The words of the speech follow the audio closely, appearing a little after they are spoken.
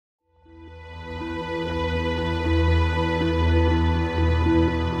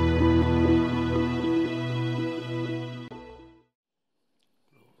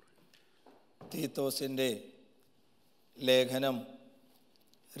തീത്തോസിൻ്റെ ലേഖനം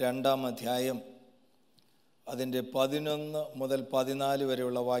 2-ാം അധ്യായം അതിൻ്റെ 11 മുതൽ 14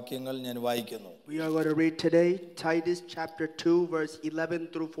 വരെയുള്ള വാക്യങ്ങൾ ഞാൻ വായിക്കുന്നു. We are going to read today Titus chapter 2 verse 11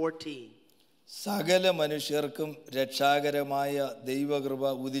 through 14. സകല മനുഷ്യർക്കും രക്ഷാകരമായ ദൈവകൃപ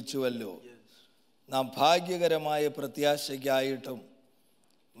ഉദിച്ചുവല്ലോ. നാം ഭാഗ്യകരമായ പ്രത്യാശയ്ക്കായിട്ടും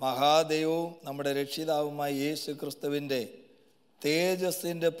മഹാദൈവവും നമ്മുടെ രക്ഷിതാവുമായ യേശു ക്രിസ്തുവിൻ്റെ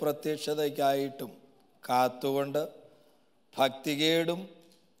തേജസ്സിൻ്റെ പ്രത്യക്ഷതയ്ക്കായിട്ടും കാത്തുകൊണ്ട് ഭക്തികേടും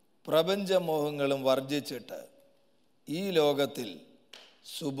പ്രപഞ്ചമോഹങ്ങളും വർജിച്ചിട്ട് ഈ ലോകത്തിൽ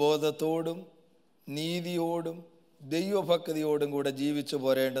സുബോധത്തോടും നീതിയോടും ദൈവഭക്തിയോടും കൂടെ ജീവിച്ചു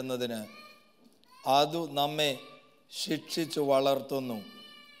പോരേണ്ടുന്നതിന് അതു നമ്മെ ശിക്ഷിച്ചു വളർത്തുന്നു.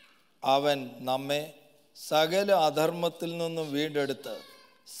 അവൻ നമ്മെ സകല അധർമ്മത്തിൽ നിന്നും വീണ്ടെടുത്ത്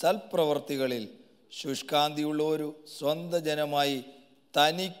സൽപ്രവർത്തികളിൽ ശുഷ്കാന്തിയുള്ളൊരു സ്വന്തം ജനമായി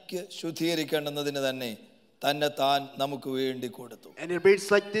തനിക്ക് ശുദ്ധീകരിക്കേണ്ടുന്നതിന് തന്നെ തന്നെ താൻ നമുക്ക് വേണ്ടി കൊടുത്തു. And it reads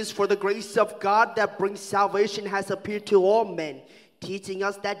like this: For the grace of God that brings salvation has appeared to all men, teaching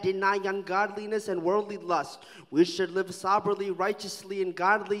us that denying ungodliness and worldly lust, we should live soberly, righteously, and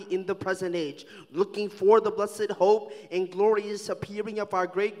godly in the present age, looking for the blessed hope and glorious appearing of our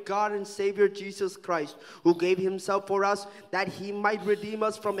great God and Savior Jesus Christ, who gave himself for us, that he might redeem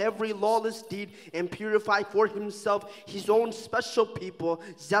us from every lawless deed and purify for himself his own special people,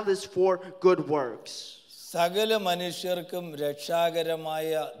 zealous for good works. സകല മനുഷ്യർക്കും രക്ഷാകരമായ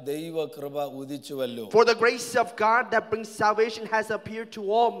ദൈവകൃപ ഉദിച്ചുവല്ലോ. For the grace of God that brings salvation has appeared to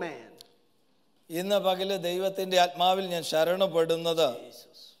all men. ഇന്ന് പകല് ദൈവത്തിൻ്റെ ആത്മാവിൽ ഞാൻ ശരണപ്പെടുന്നത്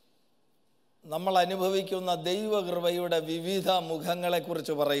നമ്മൾ അനുഭവിക്കുന്ന ദൈവകൃപയുടെ വിവിധ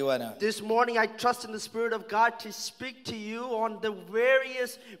മുഖങ്ങളെക്കുറിച്ച് പറയുവാനാണ്. This morning I trust in the Spirit of God to speak to you on the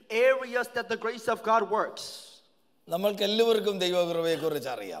various areas that the grace of God works. നമ്മൾക്ക് എല്ലാവർക്കും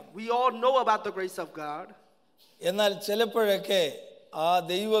ദൈവകൃപയെക്കുറിച്ച് അറിയാം. We all know about the grace of God. എന്നാൽ ചിലപ്പോഴൊക്കെ ആ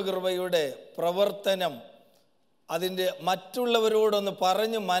ദൈവകൃപയുടെ പ്രവർത്തനം അതിൻ്റെ മറ്റുള്ളവരോടൊന്ന്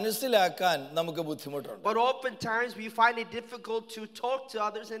പറഞ്ഞ് മനസ്സിലാക്കാൻ നമുക്ക് ബുദ്ധിമുട്ടുണ്ട്. But oftentimes we find it difficult to talk to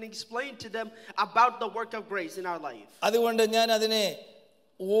others and explain to them about the work of grace in our life. അതുകൊണ്ട് ഞാൻ അതിനെ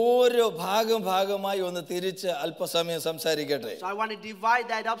ഓരോ ഭാഗമായി ഒന്ന് തിരിച്ച് അല്പസമയം സംസാരിക്കട്ടെ. So I want to divide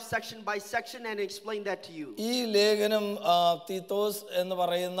that up section by section and explain that to you. ഈ ലേഖനം തീത്തോസ് എന്ന്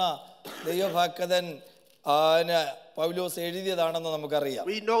പറയുന്ന ദൈവഭക്തൻ പൗലോസ് എഴുതിയതാണെന്ന് നമുക്കറിയാം.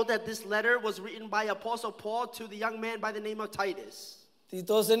 We know that this letter was written by Apostle Paul to the young man by the name of Titus.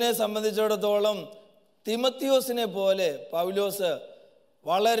 തീത്തോസിനെ സംബന്ധിച്ചിടത്തോളം തിമത്തിയോസിനെ പോലെ പൗലോസ്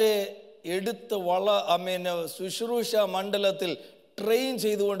വളരെ എടുത്ത് ശുശ്രൂഷ മണ്ഡലത്തിൽ ട്രെയിൻ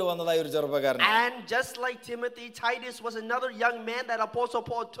ചെയ്തുകൊണ്ട് വന്നതായ ഒരു ചെറുപ്പക്കാരൻ. And just like Timothy, Titus was another young man that Apostle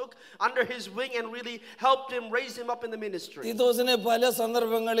Paul took under his wing and really helped him, raise him up in the ministry. തീത്തോസിനെ പല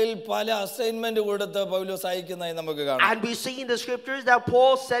സന്ദർഭങ്ങളിൽ പല അസൈൻമെന്റ് കൊടുത്ത് പൗലോസ് അയക്കുന്നതായി നമുക്ക് കാണാം. And we see in the scriptures that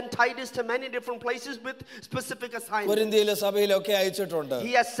Paul sent Titus to many different places with specific assignments. കൊരിന്ത്യയിലെ സഭയിലൊക്കെ അയച്ചിട്ടുണ്ട്.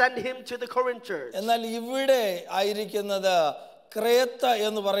 He has sent him to the Corinth church. എന്നാൽ ഇവിടെ ആയിരിക്കുന്നത് ക്രേത്ത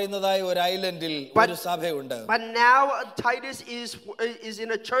എന്ന് പറയുന്നതായ ഒരു ഐലൻഡിൽ ഒരു സഭയുണ്ട്. But now Titus is in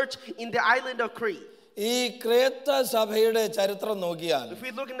a church in the island of Crete. ഈ ക്രേത്ത സഭയുടെ ചരിത്രം നോക്കിയാൽ, if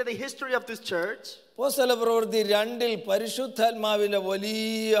we look into the history of this church, അപ്പോസ്തല പ്രവൃത്തി 2 പരിശുദ്ധാത്മാവിന്റെ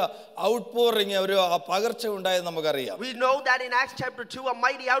വലിയ ഔട്ട്പോറിംഗ് ഒരു പകർച്ച ഉണ്ടായെന്ന് നമുക്കറിയാം. We know that in Acts chapter 2 a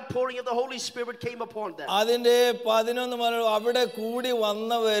mighty outpouring of the Holy Spirit came upon them. അതിന്റെ 11 മുതൽ അവിടെ കൂടി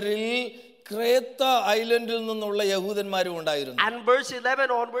വന്നവരിൽ ക്രേത്ത ഐലൻഡിൽ നിന്നുള്ള യഹൂദന്മാരും ഉണ്ടായിരുന്നു. And verse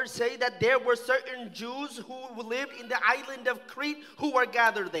 11 onwards say that there were certain Jews who lived in the island of Crete who were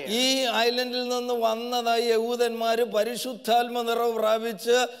gathered there. ഈ ഐലൻഡിൽ നിന്ന് വന്നതായ യഹൂദന്മാർ പരിശുദ്ധാത്മ നിറവ്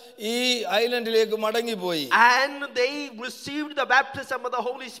പ്രാപിച്ച് ഈ ഐലൻഡിലേക്ക് മടങ്ങിപ്പോയി. And they received the baptism of the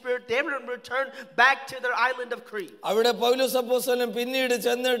Holy Spirit. They returned back to their island of Crete. അവിടെ പൗലോസ് അപ്പോസ്തലൻ പിന്നീട്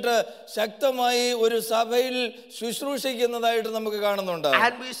ചെന്നിട്ട് ശക്തമായി ഒരു സഭയിൽ ശുശ്രൂഷിക്കുന്നതായിട്ട് നമുക്ക് കാണുന്നുണ്ട്.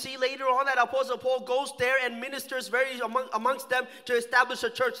 And we see later on that Apostle Paul goes there and ministers very amongst them to establish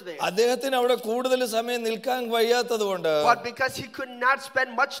a church there. അദ്ദേഹത്തിന് അവിടെ കൂടുതൽ സമയം നിൽക്കാൻ കഴിയാത്തതുകൊണ്ട്, but because he could not spend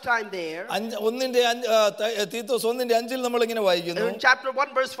much time there, Titus 1:5 നമ്മൾ ഇങ്ങനെ വായിക്കുന്നു. in chapter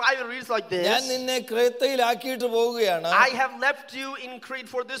 1 verse 5 it reads like this: ഞാൻ നിന്നെ ക്രേത്തയിലാക്കിയിട്ട് പോവുകയാണ്. I have left you in Crete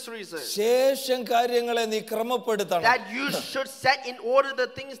for this reason, ശേഷം കാര്യങ്ങളെ നീ ക്രമപ്പെടുത്തണം, that you should set in order the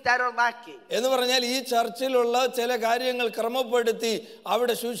things that are lacking. എന്ന് പറഞ്ഞാൽ ഈ ചർച്ചിലുള്ള ചില കാര്യങ്ങൾ ക്രമപ്പെടുത്തി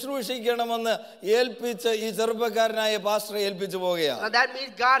അവിടെ ശുശ്രൂഷിക്കണം ചെയ്യണമെന്ന് ഏൽപ്പിച്ച് ഈ ചെറുപ്പക്കാരനായ പാസ്റ്ററെ ഏൽപ്പിച്ചു പോവുകയാണ്. That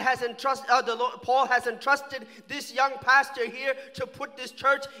means God has entrusted, Paul has entrusted this young pastor here to put this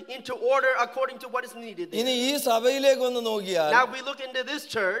church into order according to what is needed. ഇനി ഈ സഭയിലേക്ക് ഒന്ന് നോക്കിയാൽ, Now we look into this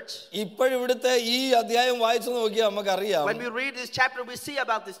church. ഇപ്പോഴിവിടുത്തെ ഈ അധ്യായം വായിച്ചു നോക്കിയാൽ നമുക്കറിയാം, When we read this chapter, we see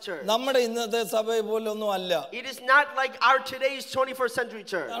about this church. നമ്മുടെ ഇന്നത്തെ സഭ പോലൊന്നും അല്ല. It is not like our today's 21st century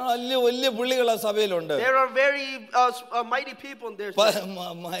church. വലിയ വലിയ പുള്ളികൾ ആ സഭയിലുണ്ട്. There are very mighty people in there.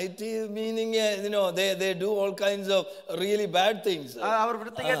 Mighty meaning, they do all kinds of really bad things. അവർ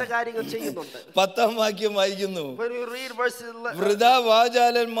വൃത്തികെട്ട കാര്യങ്ങൾ ചെയ്യുന്നുണ്ട്. 10ാം വാക്യം വായിക്കുന്നു. When we read verse 11,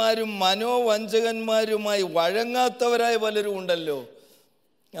 വൃഥാവാചാലന്മാരും മനോവഞ്ചകന്മാരുമായി വഴങ്ങാത്തവരായ പലരും ഉണ്ടല്ലോ.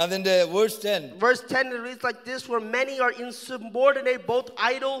 അതിന്റെ verse 10. Verse 10 it reads like this: "For many are insubordinate, both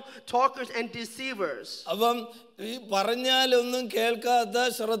idle talkers and deceivers." അപ്പം ഈ പറഞ്ഞാലൊന്നും കേൾക്കാത്ത,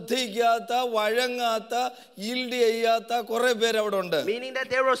 ശ്രദ്ധിക്കാത്ത, വഴങ്ങാത്ത, ഈൽഡ് ചെയ്യാത്ത കുറെ പേര് അവിടെ ഉണ്ട്. Meaning that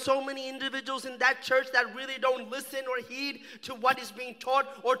there are so many individuals in that church that really don't listen or heed to what is being taught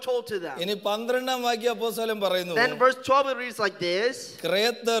or told to them. ഇനി 12ാം വാക്യം അപ്പോസ്തലൻ പറയുന്നു. Then verse 12 it reads like this: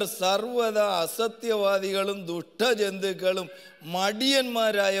 ക്രേത്തർ സർവ്വതാ അസത്യവാദികളും ദുഷ്ടജന്തുക്കളും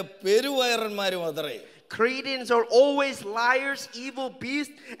മടിയന്മാരായ പെരുവയറന്മാരും അത്രേ. Cretans are always liars, evil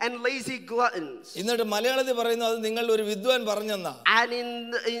beasts, and lazy gluttons. എന്നിട്ട് മലയാളത്തിൽ പറയുന്നു അത് നിങ്ങൾ ഒരു വിദ്വാൻ പറഞ്ഞെന്നാ. And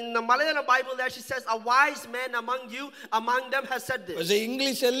in the Malayalam Bible there she says, "A wise man among them has said this." പക്ഷേ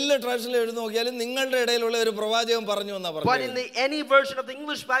English എല്ലാ ട്രാൻസ്ലേഷൻ എടുത്ത് നോക്കിയാലും നിങ്ങളുടെ ഇടയിലുള്ള ഒരു പ്രവാചകൻ പറഞ്ഞു എന്നാ But in പറഞ്ഞത്. any version of the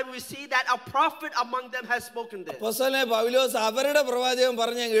English Bible we see that a prophet among them has spoken this. അപ്പോസ്തലനായ പൗലോസ് അവരുടെ പ്രവാചകൻ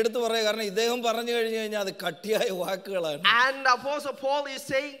പറഞ്ഞ് എടുത്തു പറയാ, കാരണം ഇദ്ദേഹം പറഞ്ഞു കഴിഞ്ഞു കഴിഞ്ഞാൽ അത് കട്ടിയായ വാക്കുകളാണ്. And Apostle Paul is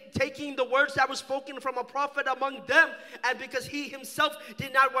saying, taking the words that were spoken from a prophet among them, and because he himself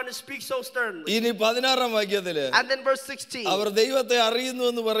did not want to speak so sternly. ഇനി 16ാം വാക്യത്തില് And then verse 16, അവർ ദൈവത്തെ അറിയുന്നു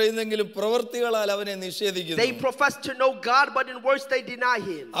എന്ന് പറയുന്നെങ്കിലും പ്രവൃത്തികളാൽ അവനെ നിഷേധിക്കുന്നു. they profess to know God, but in words they deny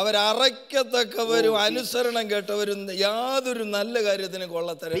him. അവർ അറയ്ക്കത്തക്കവരും അനുസരണം കേട്ടവരും യാതൊരു നല്ല കാര്യത്തിന്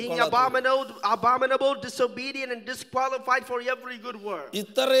Being abominable, disobedient, and disqualified for every good work.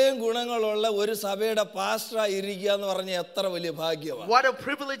 ഇത്രയും ഗുണങ്ങളുള്ള ഒരു സഭയുടെ പാസ്റ്ററായി ഇരിക്കുക എന്ന് പറഞ്ഞ എത്ര വലിയ ഭാഗ്യമാണ്. What a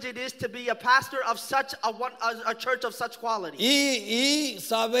privilege it is to be a pastor of such a church of such quality. ഈ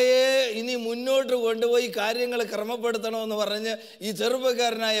സഭയെ ഇനി മുന്നോട്ട് കൊണ്ടുപോയി കാര്യങ്ങൾ ക്രമപ്പെടുത്തണമെന്ന് പറഞ്ഞ് ഈ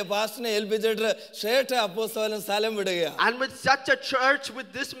ചെറുപ്പക്കാരനായ പാസ്റ്ററിനെ ഏൽപ്പിച്ചിട്ട് ശ്രേഷ്ഠ അപ്പോസ്തലൻ സ്ഥലം വിടുകയാണ്. And with such a church with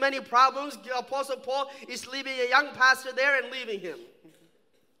this many problems, Apostle Paul is leaving a young pastor there and leaving him.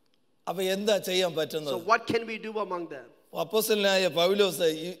 അപ്പൊ എന്താ ചെയ്യാൻ So പറ്റുന്നത്? what can we do among them? അപ്പോസ്തലനായ പൗലോസ്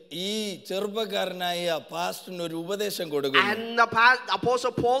ഈ ചെറുപ്പക്കാരനായ പാസ്റ്ററിന് ഒരു ഉപദേശം കൊടുക്കുന്നു. And the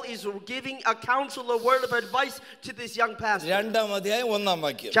Apostle Paul is giving a counsel, a word of advice to this young pastor. 2ാം അധ്യായം 1ാം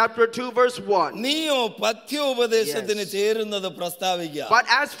വാക്യം. Chapter 2 verse 1. നീയോ പഥ്യോപദേശത്തിന് ചേരുന്നത് പ്രസ്താവിക്കുക. But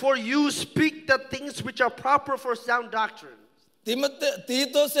as for you, speak the things which are proper for sound doctrine.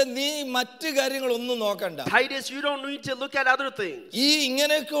 തീത്തോസേ, നീ മറ്റു കാര്യങ്ങളൊന്നും നോക്കണ്ട. Titus, you don't need to look at other things. ഈ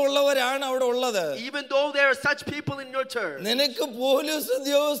ഇങ്ങനെയൊക്കെ ഉള്ളവരാണ് അവിടെ ഉള്ളത്. Even though there are such people in your church. നിനക്ക് പോലീസ്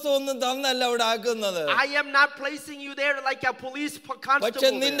ഉദ്യോഗസ്ഥ ഒന്നും തന്നല്ല അവിടെ ആക്കുന്നത്. I am not placing you there like a police constable.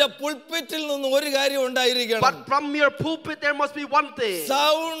 പക്ഷെ നിന്റെ പുൾപിറ്റിൽ നിന്ന് ഒരു കാര്യം ഉണ്ടായിരിക്കണം. But from your pulpit there must be one thing.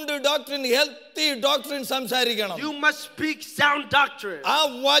 Sound doctrine, healthy doctrine സംസാരിക്കണം. You must speak sound doctrine. ആ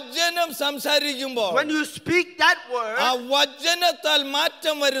വചനം സംസാരിക്കുമ്പോൾ, when you speak that word, ആ വചനത്താൽ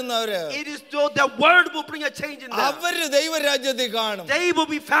മാറ്റം വരുന്നവര്, it is though the word will bring a change in them. അവര് ദൈവരാജ്യത്തിൽ കാണും. They will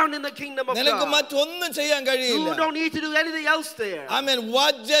be found in the kingdom of നിനക്ക് God. മറ്റൊന്നും ചെയ്യാൻ കഴിയില്ല. You don't need to do anything else there.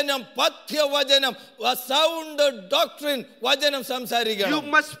 വചനം, പഥ്യവചനം, സൗണ്ട് ഡോക്ട്രിൻ, വചനം സംസാരിക്കണം. You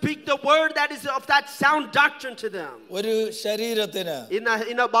must speak the word that is of that sound doctrine to them. ഒരു ശരീരത്തിന്,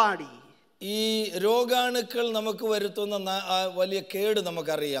 in a body, ഈ രോഗാണുക്കൾ നമുക്ക് വരുത്തുന്ന വലിയ കേട്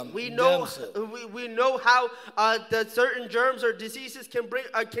നമുക്കറിയാം. we know how the certain germs or diseases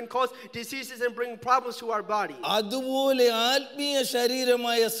can cause diseases and bring problems to our body. അതുപോലെ ആത്മീയ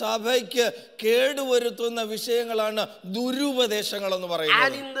ശരീരമായ സഭയ്ക്ക് കേടുവരുത്തുന്ന വിഷയങ്ങളാണ് ദുരുപദേശങ്ങൾ എന്ന് പറയുന്നത്.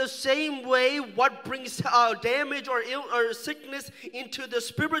 And in the same way, what brings damage or sickness into the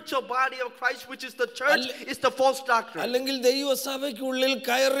spiritual body of Christ, which is the church, is the false doctrine. അല്ലെങ്കിൽ ദൈവസഭയ്ക്കുള്ളിൽ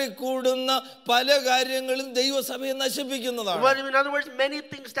കയറി കൂടുന്ന പല കാര്യങ്ങളും ദൈവസഭയെ നശിപ്പിക്കുന്നതാണ്. Well, in other words, many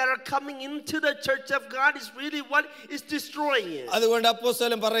things that are coming into the church of God is really what is destroying it. അതുകൊണ്ട്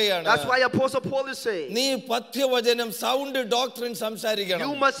അപ്പോസ്തലൻ പറയുകയാണ്, That's why Apostle Paul is saying, നീ പഥ്യവചനം, sound doctrine സംസാരിക്കണം.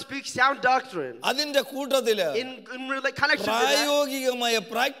 you must speak sound doctrine. അതിന്റെ കൂട്ടത്തില് In connection to that, പ്രായോഗികമായ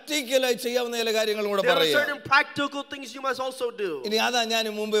പ്രാക്ടിക്കലായി ചെയ്യാവുന്ന ചില കാര്യങ്ങൾ കൂടെ there are പറയുക. certain practical things you must also do. ഇനി അതാ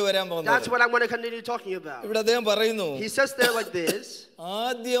ഞാൻ മുമ്പേ വരാൻ പോകുന്നത്. That's what I'm going to continue talking about. ഇവിടെ അദ്ദേഹം പറയുന്നു, He says there like this.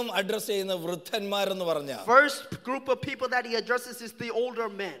 ആദ്യം അഡ്രസ് ചെയ്യുന്ന വൃദ്ധന്മാരെന്ന് പറഞ്ഞ first group of people that he addresses is the older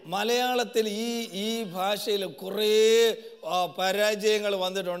men. മലയാളത്തിൽ ഈ ഭാഷയിൽ കുറേ പരാജയങ്ങൾ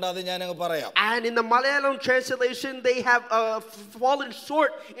വന്നിട്ടുണ്ട്. അത് ഞാനങ്ങ് പറയാം. And in the Malayalam translation they have fallen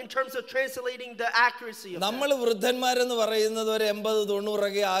short in terms of translating the accuracy of നമ്മൾ വൃദ്ധന്മാരെന്ന് പറയുന്നത് ഒരു 80-90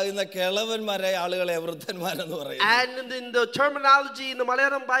 ഒക്കെ ആകുന്ന കിളവന്മാരായ ആളുകളെ വൃദ്ധന്മാരെന്ന് പറയുന്നത്. And in the terminology in the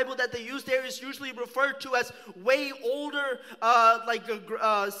Malayalam Bible that they use there is usually referred to as way older, like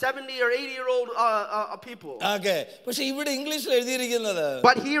 70 or 80-year-old people. Okay. പക്ഷെ ഇവിടെ ഇംഗ്ലീഷിൽ എഴുതിയിരിക്കുന്നത്,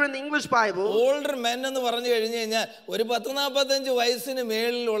 but here in the English Bible, older men എന്ന് പറഞ്ഞു കഴിഞ്ഞു കഴിഞ്ഞാൽ ഒരു 10-45 വയസ്സിന്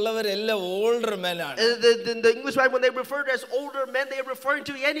മേളിലുള്ളവരെല്ലാം older men ആണ്. The English Bible, when they refer to as older men, they are referring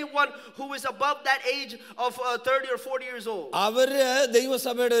to anyone who is above that age of 30 or 40 years old. അവര്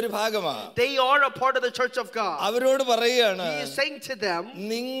ദൈവസഭയുടെ ഒരു ഭാഗമാണ്. They are a part of the church of God. അവരോട് പറയുകയാണ്, he is saying to them,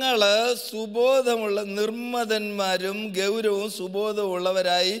 നിങ്ങള് സുബോധമുള്ള നിർമ്മതന്മാരും ഗൗരവവും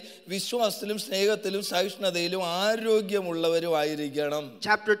സുബോധമുള്ളവരായി വിശ്വാസത്തിലും സ്നേഹത്തിലും സഹിഷ്ണുതയിലും ആരോഗ്യമുള്ളവരും ആയിരിക്കണം.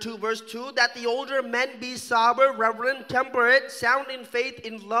 Chapter 2 verse 2, that the older men be sober, reverent, temperate, sound in faith,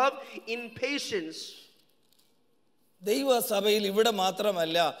 in love, in patience. ദൈവസഭയിൽ ഇവിടെ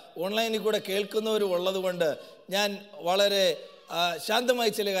മാത്രമല്ല, ഓൺലൈനിൽ കൂടെ കേൾക്കുന്നവരും ഉള്ളത് കൊണ്ട് ഞാൻ വളരെ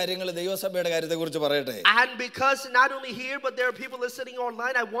ശാന്തമായി ചില കാര്യങ്ങൾ ദൈവസഭയുടെ കാര്യത്തെക്കുറിച്ച് പറയട്ടെ. And because not only here but there are people listening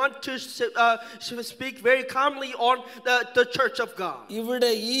online, I want to speak very calmly on the church of God. ഇവിടെ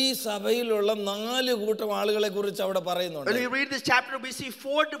ഈ സഭയിലുള്ള 4 കൂട്ടം ആളുകളെ കുറിച്ച് അവിടെ പറയുന്നുണ്ട്. When we read this chapter we see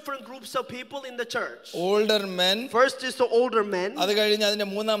 4 different groups of people in the church. Older men, first is the older men. അത് കഴിഞ്ഞ് അതിന്റെ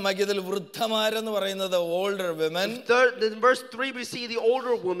 3-ാം വാക്യത്തിൽ വൃദ്ധമാരെന്ന് പറയുന്നത് older women. Third, in verse 3 we see the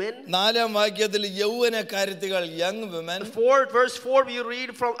older women. 4-ാം വാക്യത്തിൽ യൗവനക്കാരത്തികൾ young women. Verse 4 we read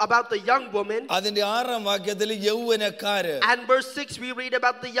about the young woman. അതിന്റെ 6-ാം വാക്യത്തിൽ യൗവനക്കാര്. And verse 6 we read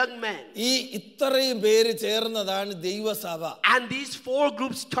about the young men. ഈ ഇത്രയും പേര് ചേർന്നതാണ് ദൈവസഭ. And these 4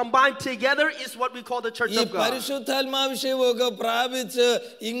 groups combined together is what we call the church of God. ഈ പരിശുദ്ധാത്മാഭിഷേകമൊക്കെ പ്രാപിച്ച്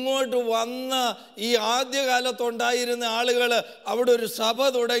ഇങ്ങോട്ട് വന്ന ഈ ആദ്യകാലത്തുണ്ടായിരുന്ന ആളുകൾ അവിടെ ഒരു സഭ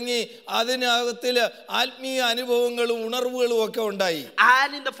തുടങ്ങി അതിനകത്തില് ആത്മീയ അനുഭവങ്ങളും ഉണർവുകളും ഒക്കെ ഉണ്ടായി.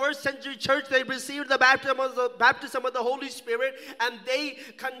 And in the first century church they received the baptism of the Holy Spirit, and they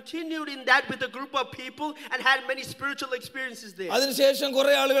continued in that with a group of people and had many spiritual experiences there. അതിനുശേഷം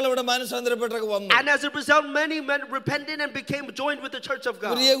കുറേ ആളുകൾ അവിടെ മാനസാന്തരപ്പെട്ടൊക്കെ വന്നു. And as a result many men repented and became joined with the church of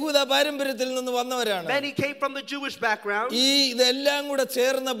God. ഒരു യഹൂദ പാരമ്പര്യത്തിൽ നിന്ന് വന്നവരാണ്. Many came from the Jewish background. ഈ ഇതെല്ലാം കൂടെ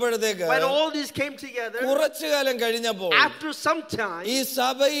ചേർന്നപ്പോഴത്തേക്ക് when all these came together, കുറച്ചു കാലം കഴിഞ്ഞപ്പോൾ after some time ഈ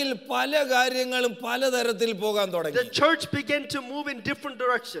സഭയിൽ പല കാര്യങ്ങളും പലതരത്തിൽ പോകാൻ തുടങ്ങി. the church began to move in different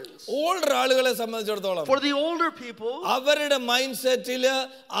directions. Older ആളുകളെ സംബന്ധിച്ചിടത്തോളം for the older people, അവരുടെ മൈൻഡ് സെറ്റിൽ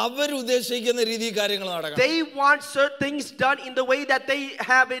അവർ ഉദ്ദേശിക്കുന്ന രീതിയിൽ കാര്യങ്ങൾ നടക്കണം. they want certain things done in the way that they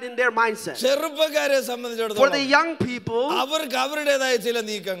have it in their mindset. ചെറുപ്പക്കാരെ സംബന്ധിച്ചിടത്തോളം for the young people, അവർക്ക് അവരുടേതായ ചില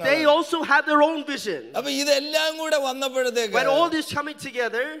നീക്കങ്ങൾ, they also have their own vision. അപ്പോൾ ഇതെല്ലാം കൂടെ വന്നപ്പോഴത്തേക്ക് when all this coming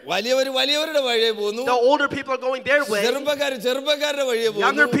together, വലിയവരുടെ വഴിയെ പോകുന്നു, the older people are going their way, ചെറുപ്പക്കാരുടെ വഴിയെ പോകുന്നു,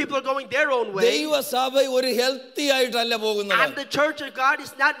 younger people are going their own way. ദൈവസഭ ഒരു ഹെൽത്തി ആയിട്ടല്ല പോകുന്നത്. and the church of God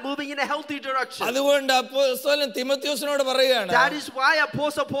is not moving in a healthy direction. അതുകൊണ്ട് അപ്പോസ്തലൻ തിമോഥെയോസിനോട് പറയുകയാണ്, that is why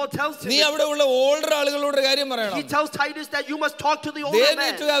Apostle Paul tells him, നീ അവിടെ ഉള്ള ഓൾഡർ ആളുകളോട് കാര്യം പറയണം. he tells Titus that you must talk to the older they men.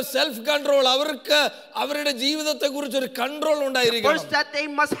 need to have self control. അവർക്ക് അവരുടെ ജീവിതത്തെക്കുറിച്ച് ഒരു കൺട്രോൾ ഉണ്ടായിരിക്കണം. first that they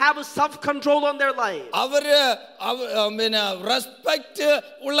must have a self control on their life. അവര് പിന്നെ respect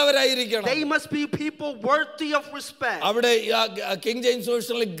ഉള്ളവരായിരിക്കണം. they must be people worthy of respect. അവിടെ king James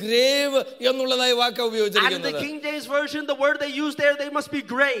വേർഷനിൽ grave എന്നുള്ളതായ വാക്ക് ഉപയോഗിച്ചിരിക്കുന്നത്. and the King James version, the word they use there, they must be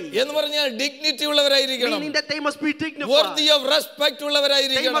grave. എന്ന് പറഞ്ഞാൽ dignity ഉള്ളവരായിരിക്കണം. meaning that they must be dignified. worthy of respect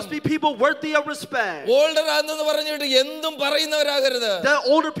ഉള്ളവരായിരിക്കണം. they must be people worthy of respect. Older ആണെന്ന് പറഞ്ഞിട്ട് എന്തും പറയുന്നവരാകരുത്. the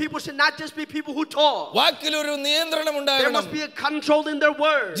older people should not just be people who talk. വാക്കിൽ ഒരു നിയന്ത്രണം ഉണ്ടാകണം. there must be a control in their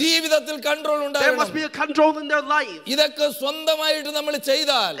words. ജീവിതത്തിൽ control ഉണ്ടാകണം. there must be a control in their life. ഇതൊക്കെ സ്വന്തമായിട്ട് നമ്മൾ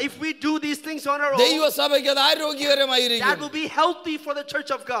ചെയ്താൽ, if we do these things on our own, ദൈവസഭയ്ക്ക് അത് ആരോഗ്യകരമായിരിക്കും. that will be healthy for the church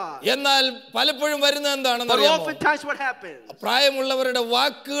of God. എന്നാൽ പലപ്പോഴും വരുന്ന എന്താണെന്ന് but അറിയാമോ? oftentimes what happens, പ്രായമുള്ളവരുടെ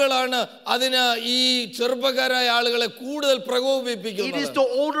വാക്കുകളാണ് അതിന് ഈ ചെറുപ്പക്കാരായ ആളുകളെ കൂടുതൽ പ്രകോപിപ്പിക്കുന്നത്. it is the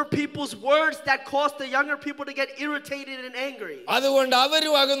older people's words that cause the younger people to get irritated and angry. അതുകൊണ്ട്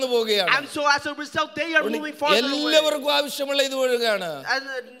അവരും അകന്നു പോവുകയാണ്. and so as a result they are moving farther away. എല്ലാവർക്കും ആവശ്യമുള്ള ഇത് ഒഴുകാണ്. and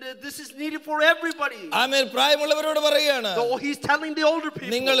this is needed for everybody. ആമേൻ. പ്രായമുള്ളവരോട് പറയുകയാണ്, so he's telling the older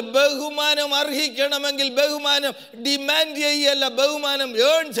people, നിങ്ങൾ ബഹുമാനം അർഹിക്കണമെങ്കിൽ ബഹുമാനം ഡിമാൻഡ് ചെയ്യല്ല, ബഹുമാനം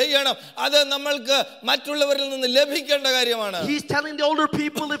ഏൺ ചെയ്യണം. അത് നമ്മൾക്ക് മറ്റുള്ളവരിൽ നിന്ന് ലഭിക്കേണ്ട കാര്യമാണ്. he's telling the older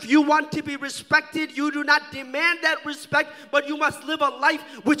people, if you want to be respected, you do not demand that respect, respect, but you must live a life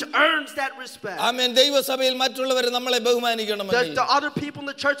which earns that respect. ആമേൻ. ദൈവസഭയിൽ മറ്റുള്ളവർ നമ്മളെ ബഹുമാനിക്കണമെങ്കിൽ The other people in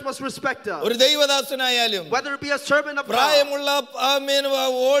the church must respect us. ഒരു ദൈവദാസനായാലും Whether it be a servant of God, പ്രായമുള്ള ആമേൻ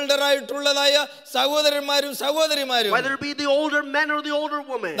older ആയിട്ടുള്ളതായ സഹോദരന്മാരും സഹോദരിമാരും, whether it be the older men or the older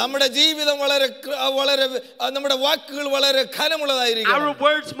women, നമ്മുടെ ജീവിതം വളരെ നമ്മുടെ വാക്കുകൾ വളരെ ഘനമുള്ളതായിരിക്കണം. our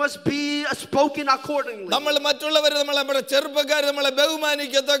words must be spoken accordingly. നമ്മൾ മറ്റുള്ളവർ നമ്മുടെ ചെറുപ്പക്കാർ നമ്മളെ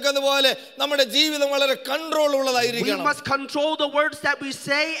ബഹുമാനിക്കത്തക്കതുപോലെ നമ്മുടെ ജീവിതം വളരെ കൺട്രോൾ We ഉള്ളതായിരിക്കണം. must control the words that we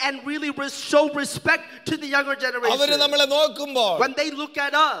say and really show respect to the younger generation. അവര് നമ്മളെ നോക്കുമ്പോൾ, When they look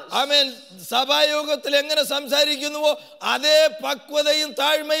at us, ആമേൻ, സഭായോഗത്തിൽ എങ്ങനെ സംസാരിക്കുന്നുവോ അതേ പക്വതയും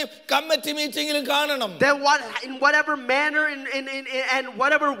താഴ്മയും കമ്മിറ്റി മീറ്റിംഗിലും കാണണം. then in whatever manner and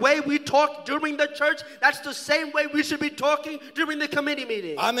whatever way we talk during the church, that's the same way we should be talking during the committee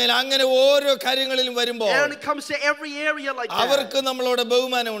meeting. ആമേൻ. അങ്ങനെ ഓരോ കാര്യങ്ങളിലും വരുമ്പോൾ And when it comes to every area like that, അവർക്ക് നമ്മളോട്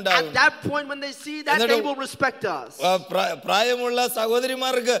ബഹുമാനം ഉണ്ടാകും. at that point when they see that, they will respect us. പ്രായമുള്ള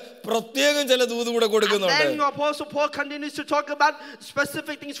സഹോദരിമാർക്ക് പ്രത്യേകം ചില ദൂത് കൂടെ And കൊടുക്കുന്നുണ്ട്. then Apostle Paul continues to talk about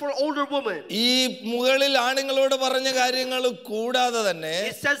specific things for older women. ഈ മുകളിൽ ആണുങ്ങളോട് പറഞ്ഞ കാര്യങ്ങൾ കൂടാതെ തന്നെ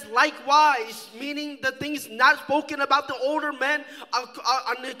It says likewise, meaning the things not spoken about the older men are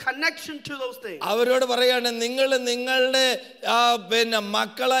in connection to those things. അവരോട് പറയാണ്, നിങ്ങൾ നിങ്ങളുടെ പിന്നെ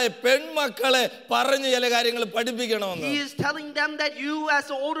മക്കളെ പെൺമക്കളെ പറഞ്ഞ് ചില കാര്യങ്ങൾ പഠിപ്പിക്കണമെന്ന്. He is telling them that you as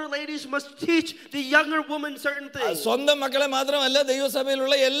the older ladies must teach the younger women certain things. സ്വന്തം മക്കളെ മാത്രമല്ല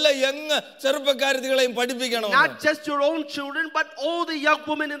ദൈവസഭയിലുള്ള എല്ലാ യങ് ചെറുപ്പക്കാരികളെയും പഠിപ്പിക്കണം. Not just your own children, but all the young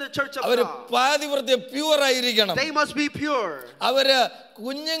women in the church of അവര് God. പാതിവൃത്യ pure ആയിരിക്കണം. They must be pure. അവര്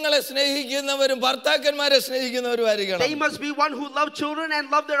കുഞ്ഞുങ്ങളെ സ്നേഹിക്കുന്നവരും ഭർത്താക്കന്മാരെ സ്നേഹിക്കുന്നവരും ആയിരിക്കണം. They must be one who love children and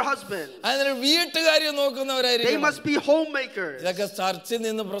love their husband. അതിന് വീട്ടുകാര്യം They നോക്കുന്നവരായിരിക്കണം. must be homemakers. ഇതൊക്കെ ചർച്ചിൽ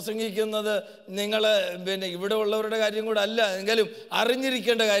നിന്ന് പ്രസംഗിക്കുന്നത് നിങ്ങള് പിന്നെ ഇവിടെ ഉള്ളവരുടെ കാര്യം കൂടെ അല്ല, എങ്കിലും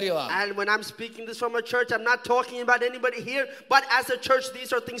അറിഞ്ഞിരിക്കേണ്ട കാര്യമാണ്. And when I'm speaking this from a church, I'm not talking about anybody here, but as a church,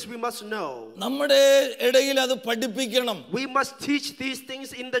 these are things we must know. നമ്മുടെ ഇടയിൽ അത് പഠിപ്പിക്കണം. We must teach these things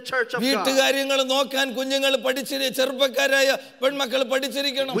in the church of God. വീട്ടുകാര്യങ്ങൾ നോക്കാൻ കുഞ്ഞുങ്ങൾ ചെറുപ്പക്കാരായ പെൺമക്കൾ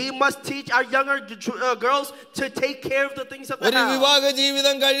പഠിച്ചിരിക്കണം. We must teach our younger girls to take care of the things of the ഒരു house. വിവാഹ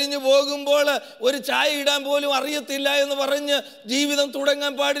ജീവിതം കഴിഞ്ഞു പോകുമ്പോൾ ഒരു ചായ ഇടാൻ പോലും അറിയത്തില്ല എന്ന് പറഞ്ഞ് ജീവിതം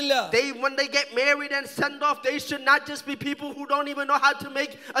തുടങ്ങാൻ പാടില്ല. When they get married and send off, they should not just be people who don't even know how to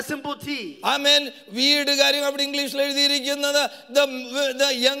make a simple tea. ആമേൻ. വീട് കാര്യം അവിടെ ഇംഗ്ലീഷിൽ എഴുതിയിരിക്കുന്നത്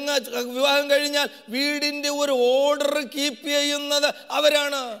വിവാഹം കഴിഞ്ഞാൽ വീടിന്റെ ഒരു ഓർഡർ കീപ്പ് ചെയ്യുന്നത്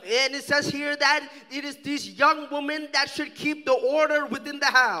അവരാണ്. And it says here that it is these young women that should keep the order within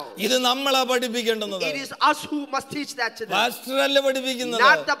the house. ഇത് നമ്മളാ പഠിപ്പിക്കേണ്ടത്. It is us who must teach that to them. Pastor അല്ല പഠിപ്പിക്കുന്നത്.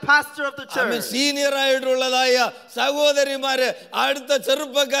 Not the pastor of the church. Senior ആയിട്ടുള്ളതായ സഹോദരിമാരെ അടുത്ത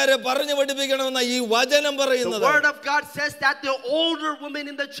ചെറുപ്പക്കാരെ പറഞ്ഞു പഠിപ്പിക്കണമെന്ന ഈ വചനം പറയുന്നത്. The word of God says that the older women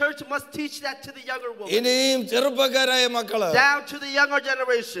in the church must teach that to the younger women. ഇനിയും ചെറുപ്പക്കാരായ മക്കള്, down to the younger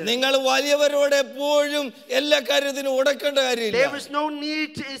generation. നിങ്ങൾ വലിയവരോട് എപ്പോഴും എല്ലാ കാര്യത്തിനും ഉടക്കേണ്ട കാര്യമില്ല. There is no need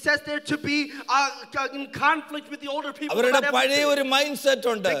to, it says there to be in conflict with the older people. അവരുടെ പഴയ ഒരു മൈൻഡ് സെറ്റ്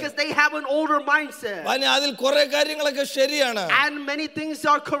ഉണ്ട്. Because they have an older mindset. അതിൽ കുറെ കാര്യങ്ങളൊക്കെ ശരിയാണ്. And many things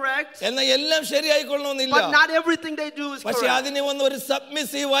are correct. എന്നാൽ എല്ലാം ശരിയായിക്കൊള്ളണമെന്നില്ല. But not everything they do is correct. പക്ഷെ അതിനെ വന്ന് ഒരു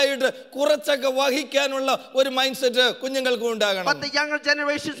സബ്മിസീവ് ആയിട്ട് കുറച്ചൊക്കെ വഹിക്കാനുള്ള ഒരു മൈൻഡ് സെറ്റ് കുഞ്ഞുങ്ങൾക്ക് ഉണ്ടാകണം. But the younger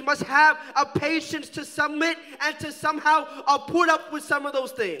generations must have a patience to submit and to somehow put up with some of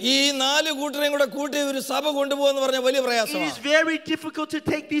those things. ഈ നാല് കൂട്ടരെയും കൂടെ കൂട്ടി ഒരു സഭ കൊണ്ടുപോകുന്ന പറഞ്ഞ വലിയ പ്രയാസമാണ്. It is very difficult to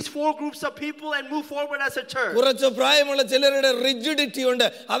take these four groups of people and move forward as a church. കുറച്ച് പ്രായമുള്ള ചിലരുടെ റിജിഡിറ്റി ഉണ്ട്.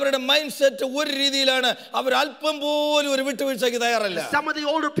 അവരുടെ മൈൻഡ് സെറ്റ് ഒരു രീതിയിലാണ്. അവർ അല്പം പോലും ഒരു വിട്ടുവീഴ്ചയ്ക്ക് തയ്യാറല്ല. Some of the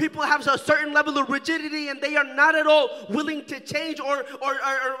older people have a certain level of rigidity and they are not at all willing to change or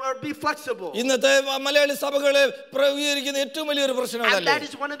be flexible. ഇന്നത്തെ മലയാളി സഭകളെ പ്രതികരിക്കുന്ന ഏറ്റവും വലിയൊരു പ്രശ്നം And അതല്ലേ? that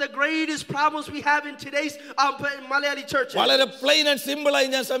is one of the greatest problems we have in today's Malayali churches. വളരെ plain and simple ആയി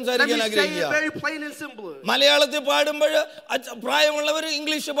ഞാൻ Let സംസാരിക്കാൻ me say it ആഗ്രഹിക്കുക. very plain and simple. മലയാളത്തിൽ പാടുമ്പോൾ പ്രായമുള്ളവർ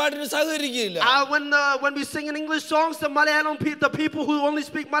ഇംഗ്ലീഷ് പാട്ടിന് സഹകരിക്കുകയില്ല. When we sing in English songs, the people who only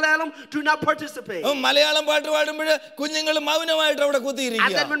speak Malayalam do not participate. Malayalam പാട്ട് പാടുമ്പോൾ കുഞ്ഞുങ്ങൾ മൗനമായിട്ട് അവിടെ And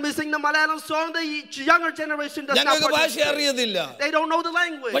കുത്തിയിരിക്കുക. then when we sing the Malayalam song, the younger generation does not ഞങ്ങൾക്ക് ഭാഷ participate. അറിയത്തില്ല. They don't know the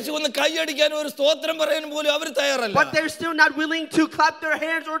language. പക്ഷെ ഒന്ന് കൈയടിക്കാനും ഒരു സ്തോത്രം പറയാനും പോലും അവർ തയ്യാറല്ല. But they're still not willing to clap their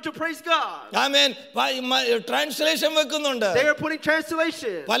hands or to praise God. Amen. Translation വെക്കുന്നുണ്ട്. They are putting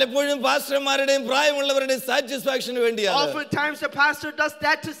translation. പലപ്പോഴും പാസ്റ്റർമാരുടെയും പ്രായമുള്ളവരുടെയും സാറ്റിസ്ഫാക്ഷന് വേണ്ടിയാണ്. Oftentimes the pastor does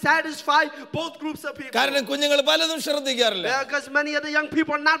that to satisfy both groups of people. കാരണം കുഞ്ഞുങ്ങൾ പലതും ശ്രദ്ധിക്കാറില്ല. Because many of the young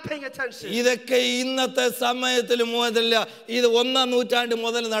people are not paying attention. ഇതൊക്കെ ഇന്നത്തെ സമയത്തിൽ മുതലല്ല, ഇത് ഒന്നാം നൂറ്റാണ്ട്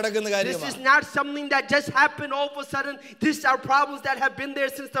മുതൽ നടക്കുന്ന This കാര്യമാണ്. is not something that just happened all of a sudden. These are problems that have been there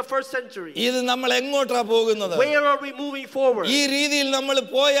since the first century. ഇത് നമ്മൾ എങ്ങോട്ടാ പോകുന്നത്? Where are we moving forward? ഈ രീതിയിൽ നമ്മൾ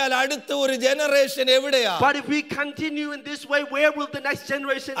പോയാൽ അടുത്ത ഒരു ജനറേഷൻ എവിടെയാ? But if we continue in this way, where will the next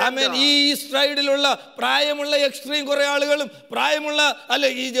generation end amen. up? ഈ സൈഡിലുള്ള പ്രായമുള്ള എക്സ്ട്രീം കുറെ ആളുകളും പ്രായമുള്ള അല്ല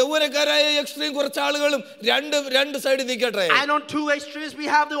ഈ യൗവനക്കാരായ എക്സ്ട്രീം കുറച്ച് ആളുകളും രണ്ട് സൈഡിൽ നിൽക്കട്ടെ. And on two extremes we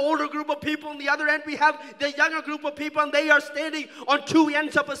have the older group of people, on the other end we have the younger group of people, and they are standing on two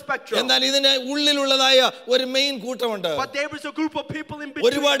ends of a spectrum. എന്നാൽ ഇതിന് ഉള്ളിലുള്ളതായ ഒരു main കൂട്ടമുണ്ട്. But there is a group of people in between.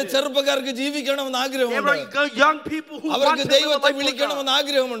 ഒരുപാട് ചെറുപ്പക്കാർക്ക് ജീവിക്കണമെന്ന് ആഗ്രഹമുണ്ട്. There are young people who want അവർക്ക് to live a ദൈവത്തെ life for വിളിക്കണമെന്ന് God.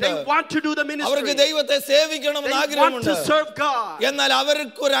 ആഗ്രഹമുണ്ട്. They want to do the ministry. അവർക്ക് ദൈവത്തെ സേവിക്കണമെന്ന് They want ആഗ്രഹമുണ്ട്. to serve God. എന്നാൽ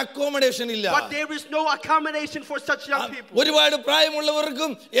അവർക്ക് ഒരു അക്കോമഡേഷൻ ഇല്ല. But there is no accommodation for such young people. ഒരുപാട്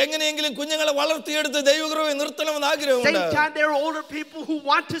പ്രായമുള്ളവർക്കും എങ്ങനെയെങ്കിലും കുഞ്ഞുങ്ങളെ വളർത്തിയെടുത്ത് ദൈവകൃപയെ നിർത്തണമെന്ന് ആഗ്രഹമുണ്ട്. Same time there are older people who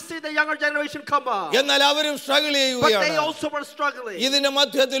want to see the younger generation come up. എന്നാൽ അവരും സ്ട്രഗിൾ But ചെയ്യുകയാണ്. they also are struggling. ഇതിന്റെ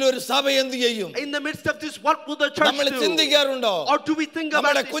മധ്യത്തിൽ ഒരു സഭ എന്ത് ചെയ്യും? In the midst of this, what will the church നമ്മൾ do? ചിന്തിക്കാറുണ്ടോ? Or do we think about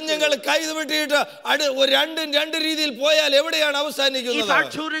നമ്മുടെ this? കുഞ്ഞുങ്ങൾ കൈവിട്ടിട്ട് രണ്ട് രീതിയിൽ പോയാൽ എവിടെയാണ് If അവസാനിക്കുന്നത്? our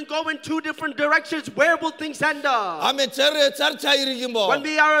children go in two different directions, where will things end up? ആമേൻ. ചെറിയ ചർച്ച ആയിരിക്കുമ്പോ When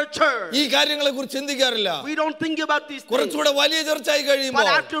we are a church, ഈ കാര്യങ്ങളെ കുറിച്ച് ചിന്തിക്കാറില്ല. we don't think about these things. കുറച്ചുകൂടെ വലിയ ചർച്ചയായി കഴിയുമ്പോൾ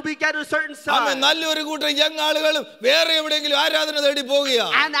But after we get a certain amen size, നല്ലൊരു കൂട്ടം യങ് ആളുകളും വേറെ എവിടെയെങ്കിലും ആരാധന തേടി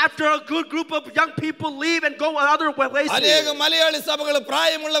പോകുകയാണ്. and after a good group of young people leave and go other places, അനേക മലയാളി സഭകൾ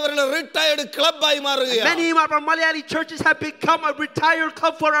പ്രായമുള്ളവരുടെ റിട്ടയർഡ് ക്ലബ്ബായി മാറുകയാണ്. many of our Malayali churches have become a retired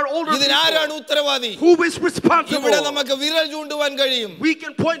club for our older ഇതിനാരാണ് people. ഉത്തരവാദി? Who is responsible? ഇവിടെ നമുക്ക് വിരൽ ചൂണ്ടുവാൻ കഴിയും. We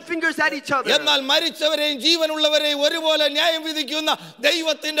can point fingers at each other. എന്നാൽ മരിച്ചവരെയും ജീവനുള്ളവരെയും ഒരുപോലെ ന്യായം വിധിക്കുന്ന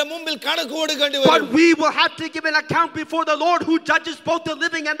ദൈവത്തിന്റെ മുമ്പിൽ കണക്ക് കൊടുക്കേണ്ടി But വരും. we will have to give an account before the Lord who judges both the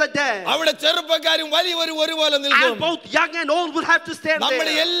living and the dead. അവിടെ ചെറുപ്പക്കാരും വലിയവരും ഒരുപോലെ And നിൽക്കും. both young and old will have to stand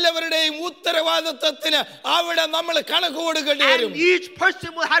നമ്മുടെ there. എല്ലാവരുടെയും ഉത്തരവാദിത്വത്തിന് അവിടെ നമ്മൾ കണക്ക് കൊടുക്കേണ്ടി വരും. And each person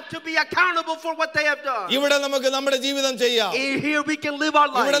will have to be accountable for what they have done. ഇവിടെ നമുക്ക് നമ്മുടെ ജീവിതം ചെയ്യാം. Here we can live our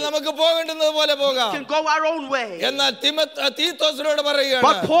ഇവിടെ life. നമുക്ക് പോകേണ്ടുന്നത് പോലെ We പോകാം. can go our own way. എന്നാൽ തീത്തോസിനോട് പറയുകയാണ്,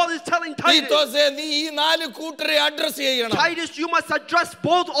 But Paul is telling Titus, തീത്തോസേ നീ ഈ നാല് കൂട്ടരെ അഡ്രസ് ചെയ്യണം. Titus, you must address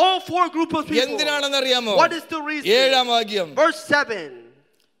all four group of people. എന്തിനാണെന്ന് അറിയാമോ? What is the reason? 7-ാം വാക്യം. Verse 7.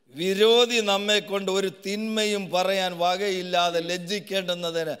 വിരോധി നമ്മെ കൊണ്ട് ഒരു തിന്മയും പറയാൻ വകയില്ലാതെ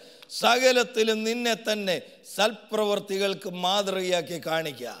ലജ്ജിക്കേണ്ടുന്നതിന് സകലത്തിലും നിന്നെ തന്നെ സൽപ്രവർത്തികൾക്ക് മാതൃകയാക്കി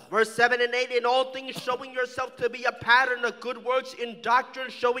കാണിക്കുക. Verse 7 and 8, in all things showing yourself to be a pattern of good works, in doctrine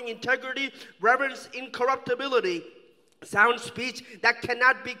showing integrity, reverence, incorruptibility, sound speech that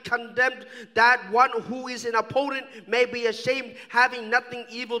cannot be condemned, that one who is an opponent may be ashamed, having nothing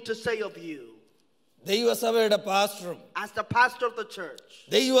evil to say of you. ദൈവസഭയുടെ പാസ്റ്ററും As the pastor of the church,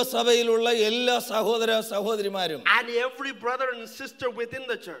 ദൈവസഭയിലുള്ള എല്ലാ സഹോദര സഹോദരിമാരും and every brother and sister within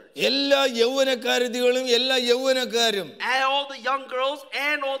the church, എല്ലാ യൗവനക്കാരികളും എല്ലാ യൗവനക്കാരും and all the young girls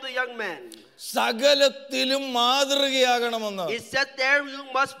and all the young men, സകലത്തിലും മാതൃകയാകണമെന്ന്. it said there you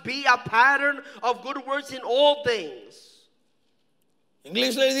must be a pattern of good works in all things.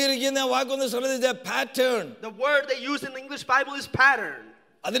 ഇംഗ്ലീഷിൽ എഴുതിയിരിക്കുന്ന വാക്കൊന്ന് ശ്രദ്ധിച്ച pattern. The word they use in the English Bible is pattern.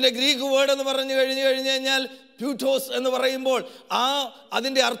 അതിന്റെ Greek word എന്ന് പറഞ്ഞു കഴിഞ്ഞാൽ പ്യൂട്ടോസ് എന്ന് പറയുമ്പോൾ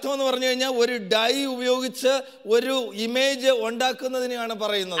അതിന്റെ അർത്ഥം എന്ന് പറഞ്ഞു കഴിഞ്ഞാൽ ഒരു ഡൈ ഉപയോഗിച്ച് ഒരു ഇമേജ് ഉണ്ടാക്കുന്നതിനെയാണ്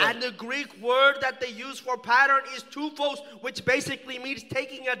പറയുന്നത്. And the Greek word that they use for pattern is tupos, which basically means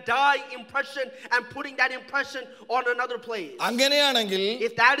taking a dye impression and putting that impression on another place. അങ്ങനെയാണെങ്കിൽ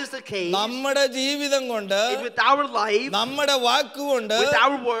If that is the case, നമ്മുടെ ജീവിതം കൊണ്ട് with our life, നമ്മുടെ വാക്കുകൊണ്ട് with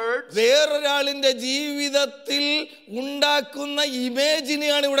our words, വേറൊരാളിന്റെ ജീവിതത്തിൽ ഉണ്ടാക്കുന്ന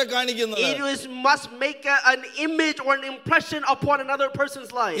ഇമേജിനെയാണ് ഇവിടെ കാണിക്കുന്നത്. it must make an image or an impression upon another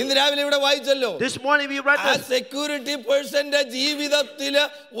person's life. ഇന്ന് രാവിലെ ഇവിടെ വായിച്ചല്ലോ, This morning we read ആ this. സെക്യൂരിറ്റി പേഴ്സന്റെ ജീവിതത്തിൽ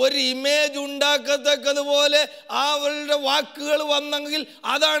ഒരു ഇമേജ് ഉണ്ടാക്കത്തക്കതുപോലെ അവളുടെ വാക്കുകൾ വന്നെങ്കിൽ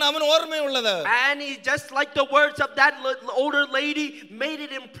അതാണ് അവൻ ഓർമ്മയുള്ളത്. And he, just like the words of that older lady made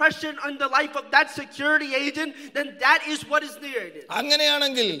an impression on the life of that security agent, then that is what is needed.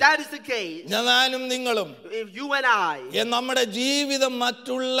 അങ്ങനെയാണെങ്കിൽ That is the case. ഞാനും നിങ്ങളും If you and I, നമ്മുടെ ജീവിതം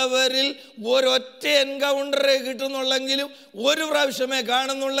മറ്റുള്ളവരിൽ ഒരൊറ്റ എൻകൗണ്ടറെ കിട്ടുന്നുള്ളെങ്കിലും ഒരു പ്രാവശ്യമേ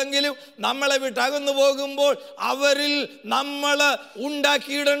കാണുന്നുള്ളെങ്കിലും നമ്മളെ വിട്ട് അകന്നു പോകുമ്പോൾ അവരിൽ നമ്മൾ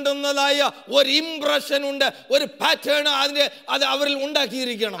ഉണ്ടാക്കിയിടേണ്ടുന്നതായ ഒരു ഇംപ്രഷൻ ഉണ്ട്, ഒരു പാറ്റേൺ അത് അവരിൽ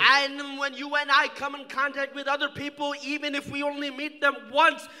ഉണ്ടാക്കിയിരിക്കണം. and when you and I come in contact with other people, even if we only meet them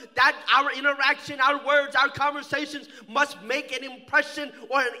once, that our interaction, our words, our conversations must make an impression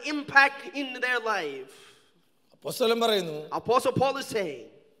or an impact in their life. അപ്പോസ്തലൻ പറയുന്നു, Apostle Paul is saying,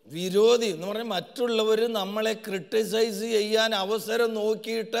 വിരോധി എന്ന് പറഞ്ഞാൽ മറ്റുള്ളവർ നമ്മളെ criticise ചെയ്യാൻ അവസരം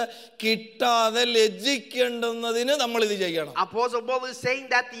നോക്കിയിട്ട് കിട്ടാതെ ലജ്ജിക്കേണ്ടുന്നതിന് നമ്മൾ ഇത് ചെയ്യണം. Apostle Paul is saying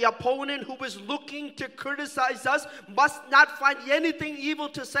that the opponent who is looking to criticize us must not find anything evil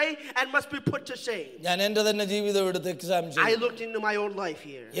to say and must be put to shame. ഞാൻ എൻ്റെ തന്നെ ജീവിതം എടുത്ത് എക്സാം I ചെയ്തു. looked into my own life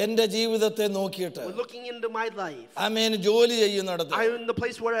here. എൻ്റെ ജീവിതത്തെ നോക്കിയിട്ട് Looking into my life. ആമേൻ ജോലി ചെയ്യുന്നിടത്ത്, I'm in the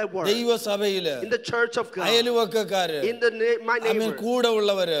place where I work. ദൈവസഭയില്, In the church of God. അയൽവക്കക്കാര്, In my amen neighbors. കൂടെ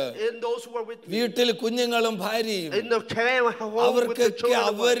ഉള്ളവര്, In those who are with me. വീട്ടിൽ കുഞ്ഞുങ്ങളും ഭാര്യയും, In the home with the അവർക്കൊക്കെ children.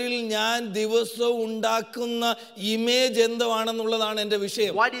 അവരിൽ ഞാൻ ദിവസവും ഉണ്ടാക്കുന്ന ഇമേജ് എന്താണെന്നുള്ളതാണ് എൻ്റെ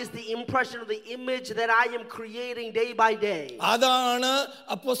വിഷയം. What is the impression of the image that I am creating day by day? അതാണ്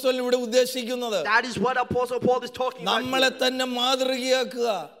അപ്പോസ്തലൻ ഇവിടെ ഉദ്ദേശിക്കുന്നത്. That is what Apostle Paul is talking about. നമ്മളെ തന്നെ മാതൃകയാക്കുക.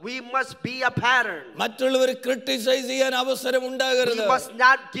 We must be a pattern. മറ്റുള്ളവർ ക്രിട്ടിസൈസ് ചെയ്യാൻ അവസരം We ഉണ്ടാകരുത്. must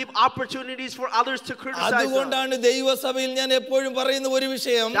not give opportunities for others to criticize us. അതുകൊണ്ടാണ് ദൈവസഭയിൽ ഞാൻ എപ്പോഴും പറയുന്ന ഒരു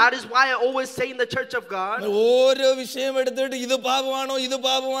വിഷയം, That is why I always say in the church of God, ഓരോ വിഷയം എടുത്തിട്ട് ഇത് പാപമാണോ ഇത്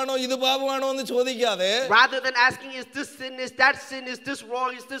പാപമാണോ ഇത് പാപമാണോ എന്ന് ചോദിക്കാതെ, rather than asking is this sin, is that sin, is this wrong,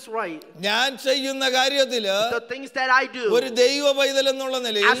 is this right, ഞാൻ ചെയ്യുന്ന കാര്യത്തില് the things that I do ഒരു ദൈവ പൈതൽ എന്നുള്ള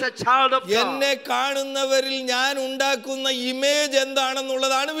നിലയിൽ as a child of God, എന്നെ കാണുന്നവരിൽ ഞാൻ ഉണ്ടാക്കുന്ന ഇമേജ്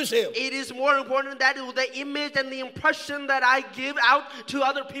എന്താണെന്നുള്ളതാണ് വിഷയം. it is more important that the image and the impression that I give out to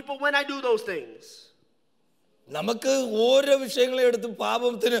other people when I do those things. നമുക്ക് ഓരോ വിഷയങ്ങളെ എടുത്ത്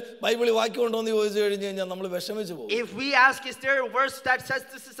പാപത്തിന് ബൈബിളിൽ വാക്യമുണ്ടോ എന്ന് ചോദിച്ചു കഴിഞ്ഞു കഴിഞ്ഞാൽ നമ്മൾ വിഷമിച്ചു പോകും. If we ask, is there a verse that says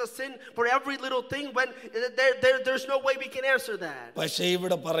this is a sin for every little thing, when there's no way we can answer that. പക്ഷേ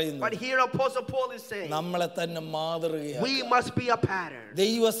ഇവിടെ പറയുന്നു, But here Apostle Paul is saying, നമ്മളെ തന്നെ മാതൃകയാക്കുക. we must be a pattern.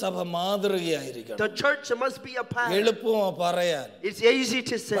 ദൈവസഭ മാതൃകയായിരിക്കണം. The church must be a pattern. എളുപ്പമോ പറയാൻ, It's easy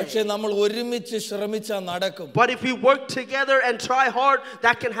to പക്ഷേ say. നമ്മൾ ഒരുമിച്ച് ശ്രമിച്ചാൽ നടക്കും. But if we work together and try hard,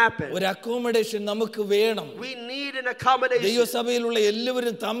 that can happen. ഒരു അക്കോമഡേഷൻ നമുക്ക് വേണം. We need an accommodation. ദൈവസഭയിലുള്ള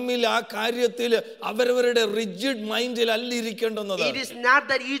എല്ലാവരും തമ്മിൽ ആ കാര്യത്തിൽ അവരവരുടെ റിജിഡ് മൈൻഡിൽ അല്ല ഇരിക്കേണ്ടുന്നത്. It is not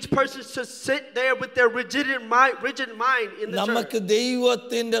that each person should sit there with their rigid mind in the നമുക്ക് church.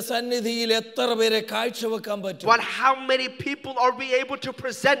 ദൈവത്തിന്റെ സന്നിധിയിൽ എത്ര പേരെ കാഴ്ചവെക്കാൻ പറ്റും? But how many people are we able to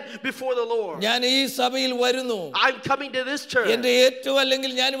present before the Lord? ഞാൻ ഈ സഭയിൽ വരുന്നു, I'm coming to this church, എന്റെ ഏറ്റവും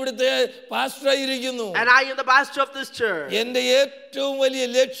അല്ലെങ്കിൽ ഞാൻ ഇവിടുത്തെ പാസ്റ്ററായിരിക്കുന്നു, and I am the pastor of this church. എന്റെ ഏറ്റവും വലിയ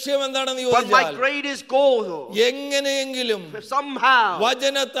ലക്ഷ്യം എന്താണെന്ന് But my ചോദിച്ചാൽ, greatest goal, എങ്ങനെയെങ്കിലും somehow,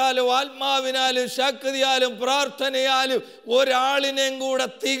 വചനത്താലും ആത്മാവിനാലും ശക്തിയാലും പ്രാർത്ഥനയാലും ഒരാളിനെയും കൂടെ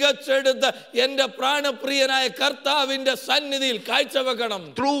തികച്ചെടുത്ത് എന്റെ പ്രാണപ്രിയനായ കർത്താവിന്റെ സന്നിധിയിൽ കാഴ്ചവെക്കണം.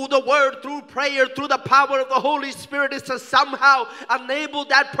 through the word, through prayer, through the power of the Holy Spirit, is to somehow enable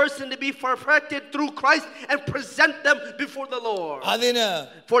that person to be perfected through Christ and present them before the Lord. അതിന്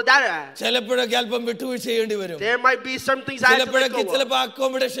For that, ചിലപ്പോഴൊക്കെ അല്പം വിട്ടുവീഴ്ച ചെയ്യേണ്ടി വരും. there might be some things I have to let ചിലപ്പോഴൊക്കെ go of. ചിലപ്പോൾ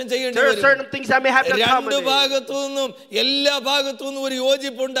accommodation ചെയ്യേണ്ടി There are വരും. certain things I may have to രണ്ട് accommodate. ഭാഗത്തു നിന്നും എല്ലാ ഭാഗത്തു നിന്നും ഒരു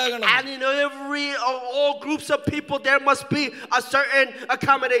യോജിപ്പുണ്ടാകണം. And in all groups of people, there must be a certain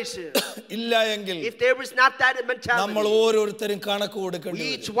accommodation. ഇല്ല എങ്കിൽ If there is not that നമ്മൾ mentality, ഓരോരുത്തരും കണക്ക് കൊടുക്കേണ്ടി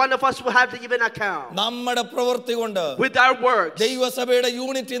each വരും. one of us will have to give an account. നമ്മുടെ പ്രവൃത്തി കൊണ്ട് With our works, ദൈവസഭയുടെ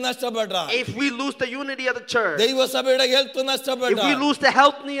യൂണിറ്റി നഷ്ടപ്പെട്ട, if we lose the unity of the church, ദൈവസഭയുടെ ഹെൽത്ത് നഷ്ടപ്പെട്ട, if we lose the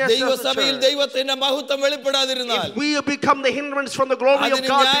healthiness of the ദൈവസഭയിൽ church, ദൈവത്തിന്റെ മഹത്വം വെളിപ്പെടാതിരുന്നാൽ, if we become the hindrance from the glory of അതിന്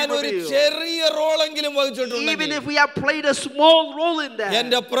God ഞാൻ being ഒരു revealed, ചെറിയ റോളെങ്കിലും even വഹിച്ചിട്ടുണ്ടെങ്കിൽ if we have played a small role in that,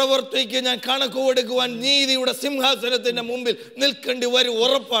 എന്റെ പ്രവൃത്തിക്ക് ഞാൻ കണക്ക് കൊടുക്കുവാൻ നീതിയുടെ സിംഹാസനത്തിന്റെ മുമ്പിൽ നിൽക്കേണ്ടി വരും,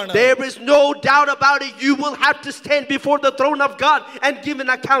 ഉറപ്പാണ്. there is no doubt about it. You will have to stand before the throne of God and give an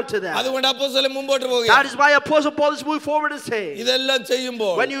account to that. അതുകൊണ്ട് അപ്പോസ്തലൻ മുമ്പോട്ട് That പോകുക. is why Apostle Paul is moving forward and saying, ഇതെല്ലാം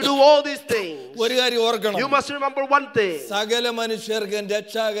ചെയ്യുമ്പോൾ when you do all these things, ഒരു കാര്യം ഓർക്കണം, you must remember one thing, സകല മനുഷ്യർക്കും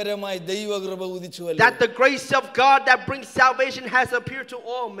രക്ഷാകരമായി ദൈവകൃപ ഉദിച്ചുവല്ലോ. that the grace of God that brings salvation has appeared to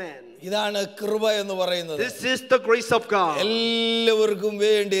all men. ഇതാണ് കൃപ എന്ന് പറയുന്നത്. This is the grace of God. എല്ലാവർക്കും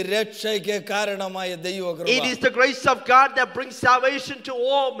വേണ്ടി രക്ഷയ്ക്ക് കാരണമായ ദൈവകൃപ. It is the grace of God that brings salvation to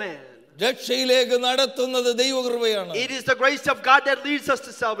all men. രക്ഷയിലേക്ക് നടത്തുന്നത് ദൈവകൃപയാണ്. It is the grace of God that leads us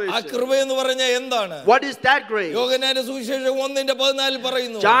to ആ salvation. കൃപ എന്ന് പറഞ്ഞാൽ എന്താണ്? What is that grace? യോഹന്നാന്റെ സുവിശേഷം 1:14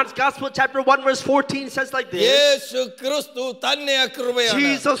 പറയുന്നു, John's Gospel chapter 1 verse 14 says like this, യേശു ക്രിസ്തു തന്നെ ആ കൃപയാണ്.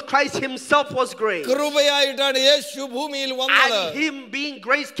 Jesus Christ himself was grace. കൃപയായിട്ടാണ് യേശു ഭൂമിയിൽ വന്നത്. And him being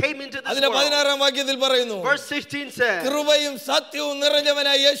grace came into this അതിന്റെ world. 16 വാക്യത്തിൽ പറയുന്നു, Verse 16 says, കൃപയും സത്യവും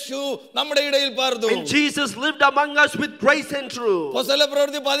നിറഞ്ഞവനായ യേശു നമ്മുടെ ഇടയിൽ പാർത്തു. and Jesus lived among us with grace and truth. അപ്പോസ്തല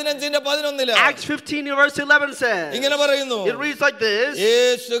പ്രവൃത്തി 15:16 15:11 Acts 15 verse 11 says, ഇങ്ങനെ പറയുന്നു, it reads like this: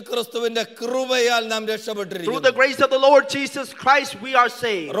 യേശുക്രിസ്തുവിന്റെ കൃപയാൽ നാം through രക്ഷപ്പെട്ടിരിക്കുന്നു. the grace of the Lord Jesus Christ we are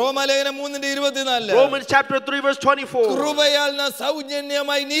saved. റോമാലേഖനം 3:24 Romans chapter 3 verse 24. കൃപയാൽ നാം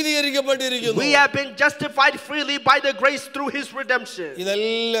സൗജന്യമായി നീതീകരിക്കപ്പെട്ടിരിക്കുന്നു. We have been justified freely by the grace through his redemption.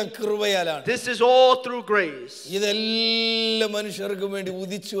 ഇതെല്ലാം കൃപയാലാണ്. This is all through grace. ഇതെല്ലാം മനുഷ്യർക്കും വേണ്ടി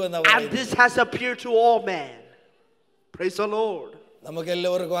ഉദിച്ചു എന്നാ And പറയുന്നത്. this has appeared to all men. Praise the Lord.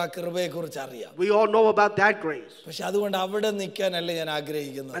 നമുക്കെല്ലാവർക്കും ആ കൃപയെ കുറിച്ച് അറിയാം. We all know about that grace. പക്ഷെ അതുകൊണ്ട് അവിടെ നിൽക്കാനല്ല ഞാൻ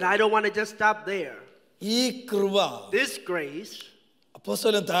ആഗ്രഹിക്കുന്നത്. But I don't want to just stop there. ഈ കൃപ, This grace,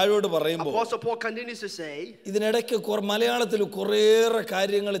 അപ്പോസ്തലൻ താഴോട്ട് പറയുമ്പോൾ Apostle Paul continues to say, ഇതിനിടയ്ക്ക് മലയാളത്തിൽ കുറേയേറെ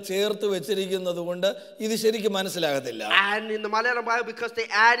കാര്യങ്ങൾ ചേർത്ത് വെച്ചിരിക്കുന്നത് കൊണ്ട് ഇത് ശരിക്കും മനസ്സിലാകത്തില്ല. and in the Malayalam Bible, because they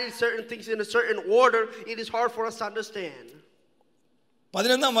added certain things in a certain order, it is hard for us to understand.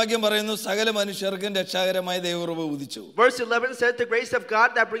 11-ാം വാക്യം പറയുന്നു, സകല മനുഷ്യർക്കും രക്ഷാകരമായ ദൈവകൃപ ഉദിച്ചു. Verse 11 says, the grace of God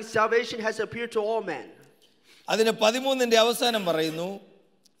that brings salvation has appeared to all men. അതിന് 13-ന്റെ അവസാനം പറയുന്നു,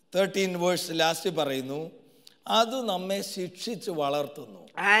 13 വേഴ്സ് ലാസ്റ്റ് പറയുന്നു, അത് നമ്മെ ശിക്ഷിച്ച് വളർത്തുന്നു.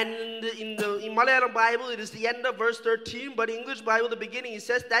 And in Malayalam Bible, it is the end of verse 13, but in English Bible, the beginning, it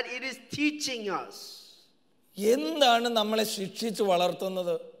says that it is teaching us. എന്താണ് നമ്മളെ ശിക്ഷിച്ച്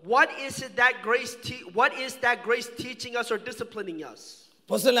വളർത്തുന്നത്? What is that grace teaching us or disciplining us?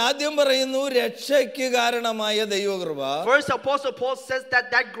 അപ്പോസ്തലൻ ആദ്യം പറയുന്നു രക്ഷയ്ക്ക് കാരണമായ ദൈവകൃപ. First, Apostle Paul says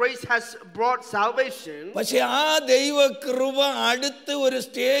that grace has brought salvation. പക്ഷെ ആ ദൈവകൃപ അടുത്ത ഒരു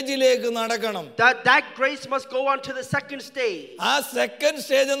സ്റ്റേജിലേക്ക് നടക്കണം. That grace must go on to the second stage. ആ സെക്കൻഡ്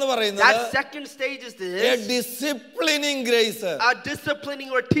സ്റ്റേജ് എന്ന് പറയുന്നത് That second stage is a this: disciplining grace. a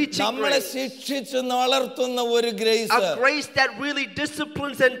disciplining or teaching നമ്മളെ grace. ശിക്ഷിച്ച് വളർത്തുന്ന ഒരു grace. A grace that really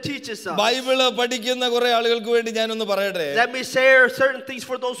disciplines and teaches us. Bible പഠിക്കുന്ന കുറെ ആളുകൾക്ക് വേണ്ടി ഞാനൊന്ന് പറയട്ടെ. Let me share certain things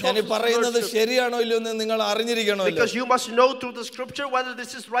for those who ഞാൻ പറയുന്നത് ശരിയാണോ ഇല്ലയോ എന്ന് നിങ്ങൾ അറിഞ്ഞിരിക്കണമല്ലോ. because you must know through the scripture whether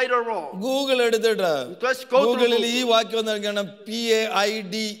this is right or wrong. Google എടുത്തിട്ട് Let's go through ഗൂഗിളിൽ ഈ വാക്യം ഒന്ന് എടുക്കണം,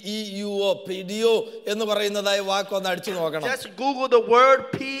 PAIDEUO, പിഡിയോ എന്ന് പറയുന്നതായ വാക്ക് ഒന്ന് അടിച്ചു നോക്കണം. Just Google the word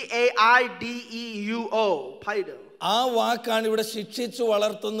PAIDEUO, Paido. ആ വാക്കാണ് ഇവിടെ ശിക്ഷിച്ചു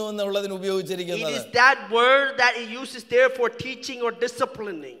വളർത്തുന്നു എന്നുള്ളതിന് ഉപയോഗിച്ചിരിക്കുന്നത്. It is that word that it uses there for teaching or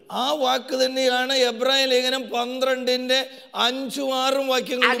disciplining. ആ വാക്ക് തന്നെയാണ് എബ്രായ ലേഖനം 12-ന്റെ 5-6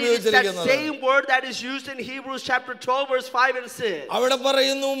 വാക്യങ്ങൾ And it is that ഉപയോഗിച്ചിരിക്കുന്നത്. same word that is used in Hebrews chapter 12 verse 5 and 6. അവിടെ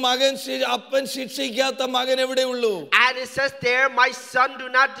പറയുന്നു അപ്പൻ ശിക്ഷിക്കാത്ത മകൻ എവിടെയുള്ളൂ? And it says there, my son, do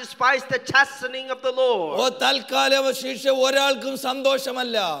not despise the chastening of the Lord. ഓ തൽക്കാല ശിക്ഷ ഒരാൾക്കും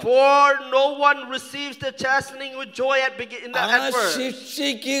സന്തോഷമല്ല. For no one receives the chastening with joy at first.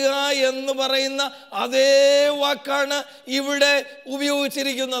 ശിക്ഷിക്കുക എന്ന് പറയുന്ന അതേ വാക്കാണ് ഇവിടെ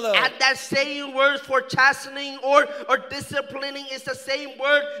ഉപയോഗിച്ചിരിക്കുന്നത്. And that same word for chastening or disciplining is the same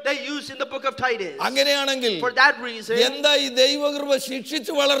word they use in the book of Titus. അങ്ങനെയാണെങ്കിൽ For that reason, എന്താ ഈ ദൈവകൃപ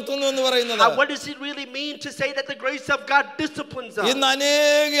ശിക്ഷിച്ചു വളർത്തുന്നു എന്ന് പറയുന്നത്? what does it really mean to say that the grace of God disciplines us? ഇന്ന്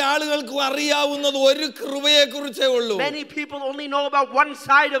അനേക ആളുകൾക്ക് അറിയാവുന്നത് ഒരു കൃപയെ കുറിച്ചേ ഉള്ളൂ. Many people only know about one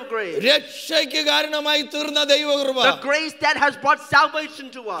side of grace. രക്ഷയ്ക്ക് കാരണമായി തീർന്ന ദൈവകൃപ. The grace that has brought salvation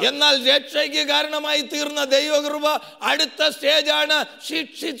to us. എന്നാൽ രക്ഷയ്ക്ക് കാരണമായി തീർന്ന ദൈവകൃപ അടുത്ത സ്റ്റേജാണ്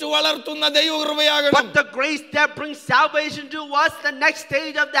ശിക്ഷിച്ചു വളർത്തുന്ന ദൈവകൃപയാകണം. But the grace that brings salvation to us, the next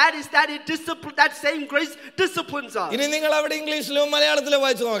stage of that is that that same grace disciplines us. ഇനി നിങ്ങൾ അവിടെ ഇംഗ്ലീഷിലും മലയാളത്തിലും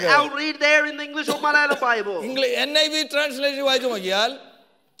വായിച്ചു നോക്കാം. I'll read there in the English or Malayalam Bible. NIV translation വായിച്ചു നോക്കിയാൽ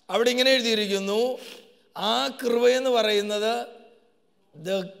അവിടെ ഇങ്ങനെ എഴുതിയിരിക്കുന്നു, ആ കൃപയെന്ന് പറയുന്നത്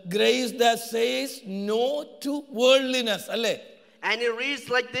the grace that says no to worldliness, അല്ലേ? And it reads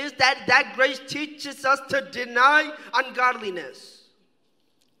like this, that grace teaches us to deny ungodliness.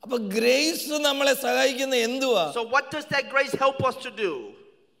 അപ്പൊ ഗ്രേസ് നമ്മളെ സഹായിക്കുന്ന എന്തുവാ? So what does that grace help us to do?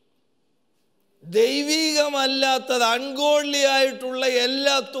 ദൈവികമല്ലാത്തത് ungodly ആയിട്ടുള്ള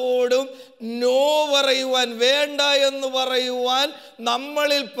എല്ലാത്തോടും നോ പറയുവാൻ, വേണ്ട എന്ന് പറയുവാൻ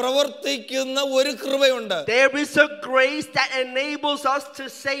നമ്മളിൽ പ്രവർത്തിക്കുന്ന ഒരു കൃപയുണ്ട്. There is a grace that enables us to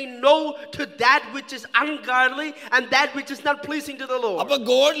say no to that which is ungodly and that which is not pleasing to the Lord. അപ്പൊ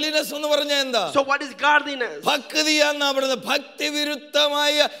godliness എന്ന് പറഞ്ഞാൽ എന്താ? So what is godliness? ഭക്തി എന്നാ പറയുന്നത്. ഭക്തി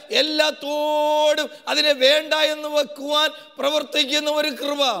വിരുദ്ധമായ എല്ലാത്തോടും അതിനെ വേണ്ട എന്ന് വെക്കുവാൻ പ്രവർത്തിക്കുന്ന ഒരു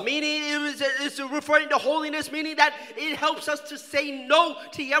കൃപ. Meaning it's referring to holiness, meaning that it helps us to say no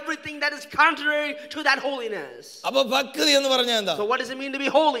to everything that is contrary to that holiness. അപ്പൊ ഭക്തി എന്ന് പറഞ്ഞാൽ എന്താ? So what does it mean to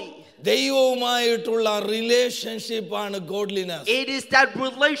be holy? ദൈവവുമായിട്ടുള്ള റിലേഷൻഷിപ്പ് ആണ് godliness. It is that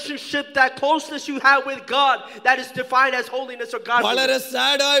relationship, that closeness you have with God, that is defined as holiness or godliness. വളരെ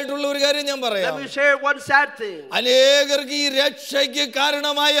sad ആയിട്ടുള്ള ഒരു കാര്യം ഞാൻ പറയാം. Let me share one sad thing. അനേകർക്ക് ഈ രക്ഷയ്ക്ക്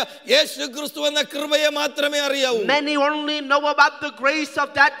കാരണമായ യേശുക്രിസ്തു എന്ന കൃപയെ മാത്രമേ അറിയാവൂ. Many only know about the grace of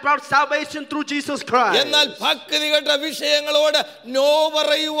that brought salvation through through Jesus Christ. എന്നാൽ ഭക്തികെട്ട വിഷയങ്ങളോട് നോ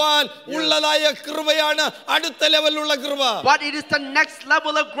പറയുവാൻ ഉള്ളതായ കൃപയാണ് അടുത്ത ലെവലിലുള്ള കൃപ. But it is the next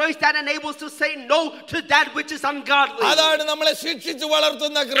level of grace that enables to say no to that which is ungodly. അതാണ് നമ്മളെ ശിക്ഷിച്ചു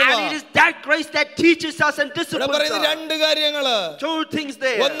വളർത്തുന്ന കൃപ. And it is that grace that teaches us and disciplines us. രണ്ട് കാര്യങ്ങള്. Two things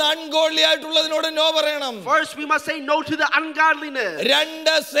there. ഒന്ന് ungodly ആയിട്ടുള്ളതിനോട് no പറയണം. First we must say no to the ungodliness.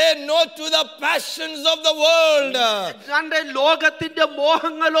 രണ്ട് say no to the passions of the world. രണ്ട് ലോകത്തിന്റെ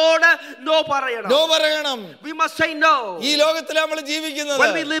മോഹങ്ങളോട് no പറയണം. No പറയണം. We must say no. ഈ ലോകത്തിൽ നമ്മൾ ജീവിക്കുന്നത്.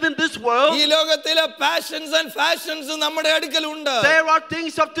 When we live in this world, ഈ ലോകത്തിലെ passions and fashions നമ്മുടെ അടുക്കലുണ്ട്. There are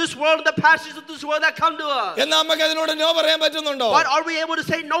things of this world, the passions of this world that come to us. എന്നാൽ നമുക്ക് അതിനോട് നോ പറയാൻ പറ്റുന്നുണ്ടോ? But are we able to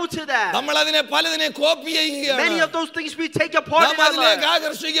say no to that? നമ്മൾ അതിനെ പലതിനെ കോപ്പി ചെയ്യുകയാണ്. Many of those things we take upon in our life.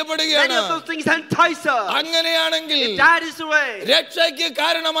 ആകർഷിക്കപ്പെടുകയാണ്. Many of those things entice us. അങ്ങനെയാണെങ്കിൽ if that is the way, രക്ഷയ്ക്ക്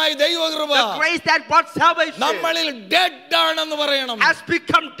കാരണമായ ദൈവകൃപ the grace that brought salvation നമ്മളിൽ dead ആണെന്ന് പറയണം. has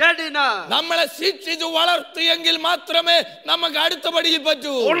become dead in us. നമ്മളെ ശിക്ഷിച്ചു വളർത്തിയെങ്കിൽ മാത്രമേ നമുക്ക് അടുത്ത പടിയിൽ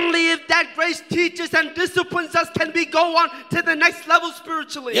പറ്റൂ. Only if that grace teaches and disciplines us can we go on to the next level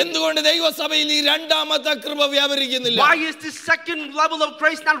spiritually. എന്തുകൊണ്ട് ദൈവസഭയിൽ ഈ രണ്ടാമത്തെ കൃപ വ്യാപരിക്കുന്നില്ല? Why is this second level of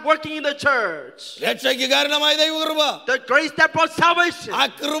grace not working in the church? രക്ഷയ്ക്ക് കാരണമായ ദൈവകൃപ, the grace that brought salvation, ആ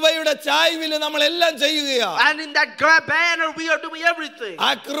കൃപയുടെ ചായ്വിൽ നമ്മൾ എല്ലാം ചെയ്യുകയാണ്. and in that banner we are doing everything.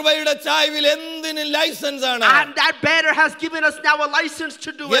 ആ കൃപയുടെ ചായ്വിൽ എന്തിനും ലൈസൻസ് ആണ്. and that banner has given us now a license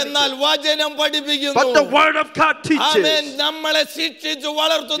to do it. എന്നാൽ വചനം പഠിപ്പിക്കുന്നു. But the word of God teaches. ആമേൻ. നമ്മളെ ശിക്ഷിച്ചു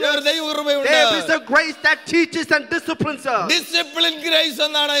വളർത്തുന്ന ഒരു ദൈവകൃപയുണ്ട്. There is a grace that teaches and disciplines us. Discipline grace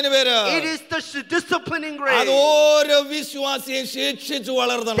എന്നാണ് അതിന്റെ പേര്. It is the disciplining grace. അത് ഓരോ വിശ്വാസിയെയും ശിക്ഷിച്ചു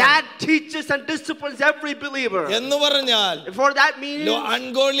വളർത്തണം. That teaches and disciplines every believer. എന്ന് പറഞ്ഞാൽ For that means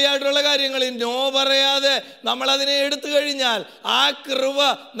അൺഗോഡ്ലി ആയിട്ടുള്ള കാര്യങ്ങളിൽ നോ പറയാതെ നമ്മൾ അതിനെ എടുത്തു കഴിഞ്ഞാൽ ആ കൃപ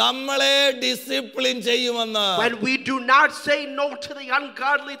നമ്മളെ ഡിസിപ്ലിൻ ചെയ്യുമെന്ന്. when we do not say no to the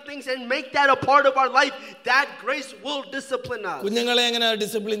ungodly things and make that a part of our life, that grace will discipline us. കുഞ്ഞുങ്ങളെ എങ്ങനെയാണ്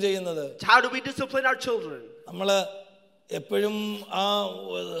ഡിസിപ്ലിൻ ചെയ്യുന്നത്? How do we discipline our children? നമ്മള് എപ്പോഴും ആ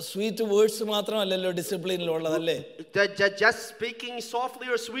sweet words മാത്രമല്ലല്ലോ ഡിസിപ്ലിനിലുള്ളതല്ലേ. just speaking softly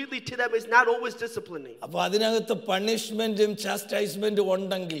or sweetly to them is not always disciplining. അപ്പൊ അതിനകത്ത് പണിഷ്മെന്റും ചാസ്റ്റൈസ്മെന്റും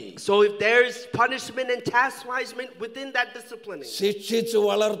ഉണ്ടെങ്കിൽ, so if there is punishment and chastisement within that disciplining, ശിക്ഷിച്ചു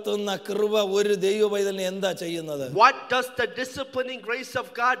വളർത്തുന്ന കൃപ ഒരു ദൈവ പൈതലിനെ എന്താ ചെയ്യുന്നത്? what does the disciplining grace of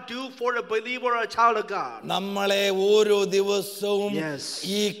God do for a believer or a child of God? നമ്മളെ ഓരോ ദിവസവും Yes.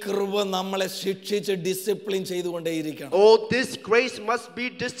 ഈ കൃപ നമ്മളെ ശിക്ഷിച്ച് discipline ചെയ്തുകൊണ്ടേയിരിക്കണം. Oh, this grace must be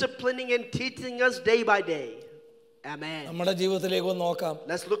disciplining and teaching us day by day. Amen. നമ്മുടെ ജീവിതത്തിലേക്ക് ഒന്ന് നോക്കാം.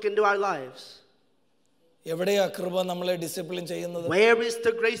 Let's look into our lives. എവിടെയാ കൃപ നമ്മളെ ഡിസിപ്ലിൻ ചെയ്യുന്നത്? Where is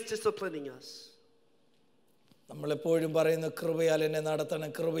the grace disciplining us? നമ്മളെപ്പോഴും പറയുന്നു കൃപയാൽ എന്നെ നടത്തണം,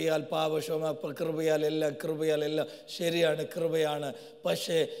 കൃപയാൽ പാപക്ഷമ, കൃപയാൽ എല്ലാം, കൃപയാൽ എല്ലാം. ശരിയാണ്, കൃപയാണ്.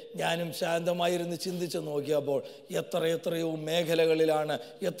 പക്ഷേ ഞാനും ശാന്തമായിരുന്നു ചിന്തിച്ച് നോക്കിയപ്പോൾ എത്രയോ മേഖലകളിലാണ്,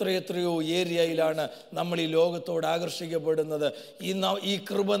 എത്രയോ ഏരിയയിലാണ് നമ്മൾ ഈ ലോകത്തോട് ആകർഷിക്കപ്പെടുന്നത്. ഈ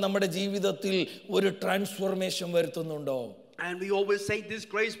കൃപ നമ്മുടെ ജീവിതത്തിൽ ഒരു transformation വരുത്തുന്നുണ്ടോ? And we always say this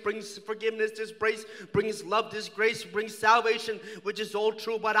grace brings forgiveness, this grace brings love, this grace brings salvation, which is all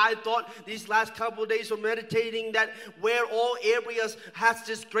true. But I thought these last couple of days of meditating that where all areas has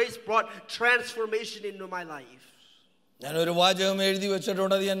this grace brought transformation into my life. ഞാനൊരു വാചകം എഴുതി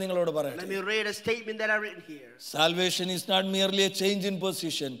വെച്ചിട്ടുണ്ട്, അത് ഞാൻ നിങ്ങളോട് പറയാം. Let me read a statement that I written here. Salvation is not merely a change in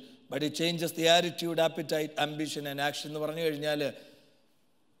position, but it changes the attitude, appetite, ambition and action എന്ന് പറഞ്ഞു കഴിഞ്ഞാൽ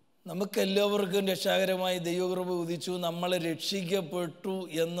നമുക്കെല്ലാവർക്കും രക്ഷാകരമായി ദൈവകൃപ ഉദിച്ചു, നമ്മൾ രക്ഷിക്കപ്പെട്ടു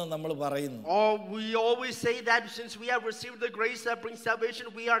എന്ന് നമ്മൾ പറയുന്നു. Oh, we always say that since we have received the grace that brings salvation,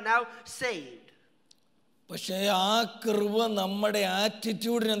 we are now saved. പക്ഷേ ആ കൃപ നമ്മുടെ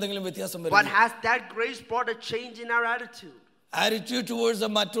ആറ്റിറ്റ്യൂഡിന് എന്തെങ്കിലും വ്യത്യാസം But വരും? has that grace brought a change in our attitude? Attitude towards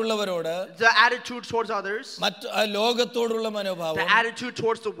മറ്റുള്ളവരോട്, The attitude towards others, ലോകത്തോടുള്ള മനോഭാവം, the attitude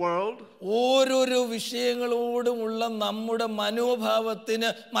towards the world. ഓരോരോ വിഷയങ്ങളോടുമുള്ള നമ്മുടെ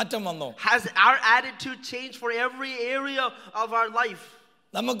മനോഭാവത്തിന് മാറ്റം വന്നോ? Has our attitude changed for every area of our life?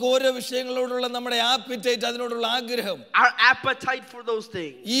 നമുക്ക് ഓരോ വിഷയങ്ങളോടുള്ള നമ്മുടെ ആപ്പിറ്റൈറ്റ്, അതിനോടുള്ള ആഗ്രഹം, Our appetite for those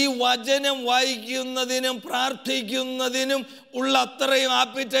things. ഈ വചനം വായിക്കുന്നതിനും പ്രാർത്ഥിക്കുന്നതിനും ഉള്ള അത്രയും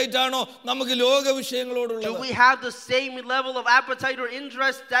ആപ്പിറ്റൈറ്റ് ആണോ നമുക്ക് ലോക വിഷയങ്ങളോടുള്ളത്? Do we have the same level of appetite or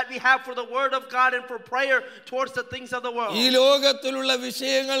interest that we have for the word of God and for prayer towards the things of the world? ഈ ലോകത്തിലുള്ള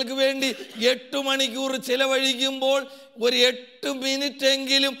വിഷയങ്ങൾക്ക് വേണ്ടി 8 മണിക്കൂർ ചിലവഴിക്കുമ്പോൾ ഒരു 8 മിനിറ്റ്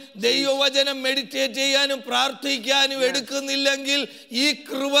എങ്കിലും ദൈവവചനം മെഡിറ്റേറ്റ് ചെയ്യാനും പ്രാർത്ഥിക്കാനും എടുക്കുന്നില്ലെങ്കിൽ ഈ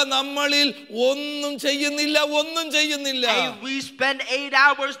കൃപ നമ്മളിൽ ഒന്നും ചെയ്യുന്നില്ല. And we spend 8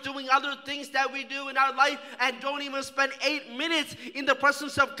 hours doing other things that we do in our life and don't even spend 8 minutes in the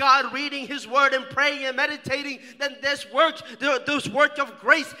presence of God reading His Word and praying and meditating. Then this work of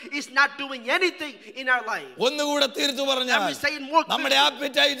grace is not doing anything in our life. ഒന്നുകൂടെ തീർത്തു പറഞ്ഞാൽ നമ്മുടെ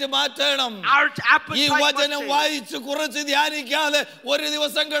appetite മാറ്റണം. ഈ വചനം വായിച്ച് കുറച്ച് ധ്യാനിക്കാതെ ഒരു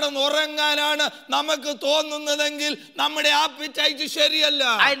ദിവസം കിടന്ന് ഉറങ്ങാനാണ് നമുക്ക് തോന്നുന്നതെങ്കിൽ നമ്മുടെ ആപ്പറ്റൈറ്റ് ശരിയല്ല.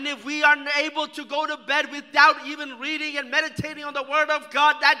 And if we are able to go to bed without even reading and meditating on the Word of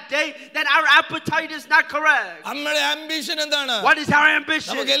God that day, then our appetite is not correct. നമ്മുടെ ambition എന്താണ്? What is our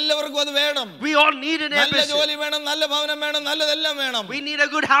ambition? നമുക്ക് എല്ലാവർക്കും അത് വേണം. We all need an ambition. നല്ല ജോലി വേണം, നല്ല ഭവനം വേണം, നല്ലതെല്ലാം വേണം. We need a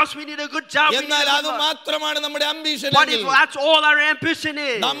good house, we need a good job. എന്നാൽ അത് മാത്രമാണ് നമ്മുടെ ambition. But if that's all our ambition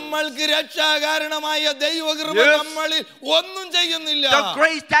is, നമ്മൾക്ക് രക്ഷാകാരണമായ ദൈവകൃപ നമ്മളിൽ ഒന്നും ചെയ്യുന്നില്ല. the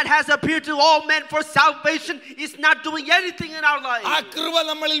grace that has appeared to all men for salvation is not doing anything in our life. ആ കൃപ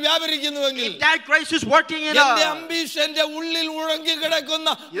നമ്മളിൽ വ്യാപരിക്കുന്നുവെങ്കിൽ, if that grace is working in us, എന്റെ ambitionന്റെ ഉള്ളിൽ ഉറങ്ങി കിടക്കുന്ന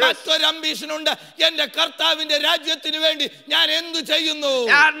മറ്റൊരു ambition ഉണ്ട്. എന്റെ കർത്താവിന്റെ രാജ്യത്തിന് വേണ്ടി ഞാൻ എന്തു ചെയ്യുന്നു?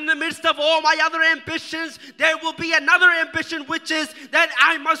 And in the midst of all my other ambitions, there will be another ambition, which is that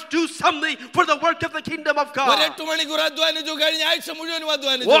I must do something for the work of the kingdom of God. ഒരു 8 മണിക്കൂർ അധ്വാനിച്ചു, കഴിഞ്ഞ ആഴ്ച മുഴുവൻ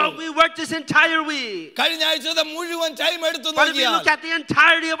അധ്വാനിച്ചു. Well, we worked this entire week. കഴിഞ്ഞ ആഴ്ചത്തെ മുഴുവൻ ടൈം എടുത്തു But if we look നോക്കിയാൽ at the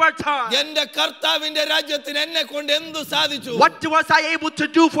entirety of our time, എന്റെ കർത്താവിന്റെ രാജ്യത്തിന് എന്നെ കൊണ്ട് എന്തു സാധിച്ചു? what was I able to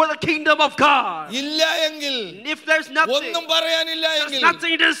do for the kingdom of God? ഇല്ല എങ്കിൽ, If there's nothing, ഒന്നും പറയാനില്ല there's എങ്കിൽ,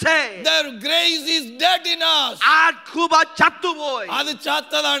 nothing to say. the grace is dead in us. അത്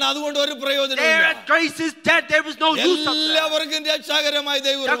ചത്തതാണ്. അതുകൊണ്ട് ഒരു their പ്രയോജനമില്ല. grace is dead. There is no use of that. എല്ലാവർക്കും രക്ഷാകരമായ The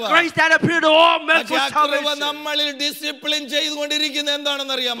ദൈവകൃപ. grace that appeared to all men for പക്ഷേ ആ കൃപ salvation. നമ്മളിൽ ഡിസിപ്ലിൻ ചെയ്തുകൊണ്ടിരിക്കുന്ന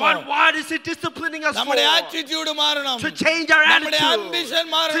എന്താണെന്ന് അറിയാമോ? But what is it disciplining us for? നമ്മുടെ ആറ്റിറ്റ്യൂഡ് മാറണം, To change our നമ്മുടെ attitude. ambition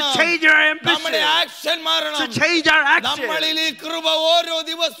To മാറണം, change our നമ്മുടെ ambition. ആക്ഷൻ മാറണം. To change our action. നമ്മളിൽ ഈ കൃപ ഓരോ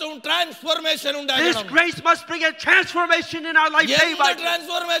ദിവസവും ട്രാൻസ്ഫോർമേഷൻ This ഉണ്ടാകണം. grace must bring a transformation in our life day by എന്ത് day.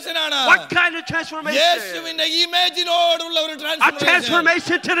 ട്രാൻസ്ഫോർമേഷൻ ആണ്? What kind of transformation? യേശുവിന്റെ ഇമേജിനോടുള്ള ഒരു A transformation.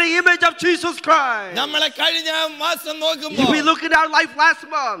 transformation to the image of Jesus Christ. നമ്മളെ കഴിഞ്ഞ മാസം If നോക്കുമ്പോൾ, we look at our life last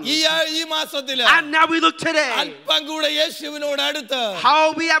month, ഈ മാസത്തില് and now we look today, അല്പം കൂടെ യേശുവിനോട് അടുത്ത്, how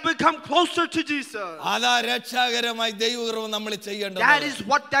we have become closer to Jesus. അതാ രക്ഷാകരമായി ദൈവകൃപ നമ്മൾ ചെയ്യേണ്ടത്. That is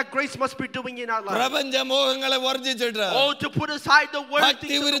what that grace must be doing in our life. പ്രപഞ്ച മോഹങ്ങളെ വർജിച്ചിട്ട് Oh, to put aside the worldly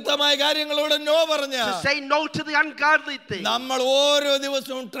things, ഭക്തിവിരുദ്ധമായ കാര്യങ്ങളോട് നോ പറഞ്ഞ് to say no to the ungodly things. നമ്മൾ ഓരോ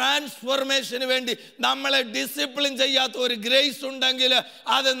ദിവസവും ട്രാൻസ്ഫോർമേഷന് വേണ്ടി നമ്മളെ ഡിസിപ്ലിൻ ചെയ്യാത്ത ഒരു ഗ്രേസ് ഉണ്ടെങ്കിൽ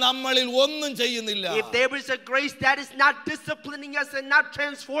അത് നമ്മളിൽ ഒന്നും ചെയ്യുന്നില്ല. If there is a grace that is not disciplining us and not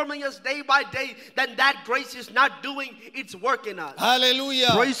transforming us day by day, then that grace is not doing its work in us. Hallelujah.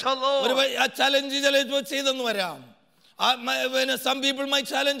 Praise the Lord. ഒരു challenge ചിലപ്പോൾ ചെയ്തെന്ന് വരാം. Some people might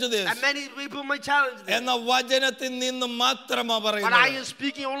challenge this. And many people might challenge this. എന്ന വചനത്തിൽ നിന്ന് മാത്രമാ But I പറയുന്നത്. am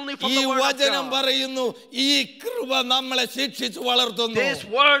speaking only from ഈ the word of വചനം God. പറയുന്നു, ഈ കൃപ നമ്മളെ ശിക്ഷിച്ച് വളർത്തുന്നു. This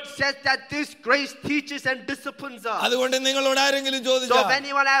word says that this grace teaches and disciplines us. അതുകൊണ്ട് നിങ്ങളോട് ആരെങ്കിലും So if ചോദിച്ചാൽ,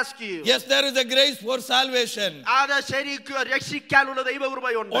 anyone asks you, yes, there is a grace for salvation. രക്ഷിക്കാനുള്ള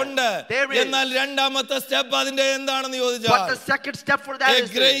ദൈവകൃപയുണ്ട്. ഉണ്ട്. There is. എന്നാൽ രണ്ടാമത്തെ സ്റ്റെപ്പ് അതിന്റെ എന്താണെന്ന് But the ചോദിച്ചാൽ, second step for that a is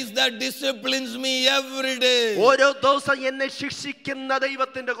grace that disciplines me every day. ഓരോ ദിവസം എന്നെ ശിക്ഷിക്കുന്ന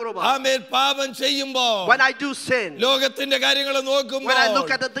ദൈവത്തിന്റെ കൃപ. ആമേൻ. പാപം ചെയ്യുമ്പോൾ, When I do sin, ലോകത്തിന്റെ കാര്യങ്ങൾ നോക്കുമ്പോൾ, when I look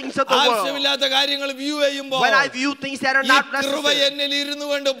at the things of the world, ആവശ്യമില്ലാത്ത കാര്യങ്ങൾ വ്യൂ ചെയ്യുമ്പോൾ, when I view things that are ഈ not കൃപ necessary, എന്നിൽ ഇരുന്നു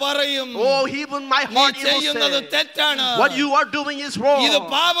കൊണ്ട് പറയും, oh, even my നീ heart will ചെയ്യുന്നത് say, തെറ്റാണ്, what you are doing is wrong. ഇത്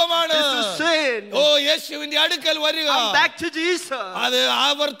പാപമാണ്. This is sin. ഓ, യേശുവിന്റെ അടുക്കൽ വരിക. Come back to Jesus. അത്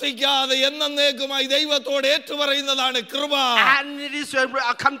ആവർത്തിക്കാതെ എന്നേക്കുമായി ദൈവത്തോട് ഏറ്റുപറയുന്നതാണ് കൃപ. And it is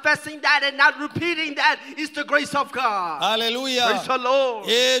confessing that and not repeating that is the grace of God. Hallelujah. Praise the Lord.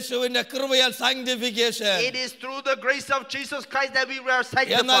 യേശുവിന്റെ കൃപയാൽ sanctification. It is through the grace of Jesus Christ that we were എന്നാൽ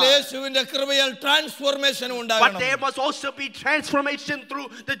sanctified. യേശുവിന്റെ കൃപയാൽ transformation But ഉണ്ടാകണം. there must also be transformation through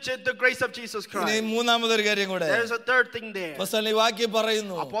the grace of Jesus ഇനി Christ. മൂന്നാമതൊരു കാര്യം കൂടെ. There is a third thing there. അപ്പോസ്തലൻ ഈ വാക്യം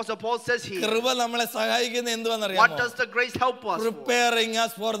പറയുന്നു, Apostle Paul says here, കൃപ നമ്മളെ സഹായിക്കുന്ന what എന്തുവാണെന്നറിയാമോ? does the grace help us for? Preparing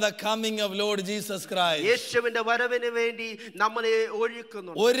us for the coming of Lord Jesus Christ. യേശുവിന്റെ വരവിന് വേണ്ടി നമ്മളെ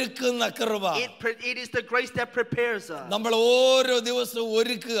ഒരുക്കുന്നുണ്ട്. ഒരുക്കുന്ന കൃപ. It is the grace that prepares us. നമ്മൾ ഓരോ ദിവസവും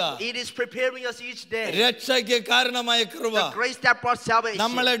ഒരുക്കുക. It is preparing us each day. രക്ഷയ്ക്ക് കാരണമായ കൃപ. The grace that brought salvation.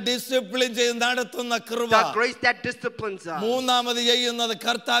 നമ്മളെ ഡിസിപ്ലിൻ ചെയ്ത് നടത്തുന്ന കൃപ. The grace that disciplines us. മൂന്നാമത് ചെയ്യുന്നത്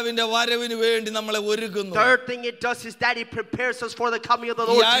കർത്താവിന്റെ വരവിന് വേണ്ടി നമ്മളെ ഒരുക്കുന്നു. Third thing it does is that it prepares us for the coming of the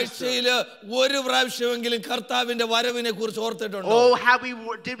ഈ Lord Jesus. ആഴ്ചയിൽ ഒരു പ്രാവശ്യമെങ്കിലും കർത്താവിന്റെ വരവിനെ കുറിച്ച് ഓർത്തിട്ടുണ്ടോ?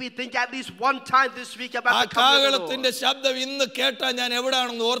 Oh, did we think at least one time this week ആ about the coming of the Lord? കാഹളത്തിന്റെ ശബ്ദം ഇന്ന് കേട്ടാ ഞാൻ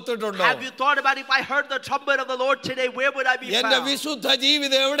എവിടാണെന്ന് ഓർത്തിട്ടുണ്ടോ? Have you thought about if I heard the trumpet of the Lord today, where would I be എന്റെ found? വിശുദ്ധ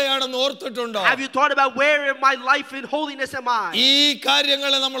ജീവിതം എവിടെയാണെന്ന് ഓർത്തിട്ടുണ്ടോ? Have you thought about where in my life in holiness am I? ഈ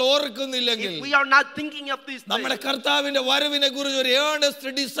കാര്യങ്ങളെ നമ്മൾ ഓർക്കുന്നില്ലെങ്കിൽ, If we are not thinking of these നമ്മുടെ things, കർത്താവിന്റെ വരവിനെ കുറിച്ച് ഒരു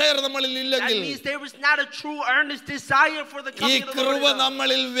ഏണസ്റ്റ് ഡിസയർ നമ്മളിൽ that ഇല്ലെങ്കിൽ, means there is not a true earnest desire for the ഈ coming of the കൃപ Lord.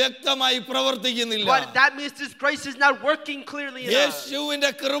 നമ്മളിൽ വ്യക്തമായി പ്രവർത്തിക്കുന്നില്ല. But that means this grace is not working clearly enough.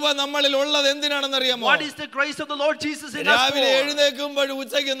 യേശുവിന്റെ കൃപ നമ്മളിൽ ഉള്ളത് എന്തിനാണെന്ന് അറിയാമോ? What is the grace of the Lord Jesus in us രാവിലെ for? എഴുന്നേൽക്കുമ്പോഴും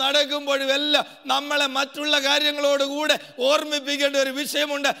ഉച്ചയ്ക്ക് നടക്കുമ്പോഴും എല്ലാം നമ്മളെ മറ്റുള്ള കാര്യങ്ങളോട് കൂടെ ഓർമ്മിപ്പിക്കേണ്ട ഒരു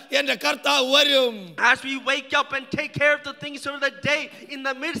വിഷയമുണ്ട്. എന്റെ കർത്താവ് വരും. As we wake up and take care of the things of the day, in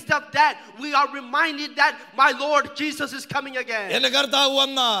the midst of that, we are reminded that my Lord Jesus is coming again. എന്റെ കർത്താവ്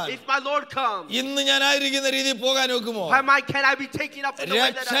വന്നാൽ If my Lord comes, ഇന്ന് ഞാൻ ആയിരിക്കുന്ന രീതിയിൽ പോകാൻ ഒക്കുമോ? can I be taken up in the way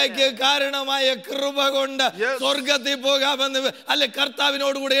that I രക്ഷയ്ക്ക് am? കാരണമായ കൃപ കൊണ്ട് Yes. സ്വർഗത്തിൽ പോകാമെന്ന് അല്ലെ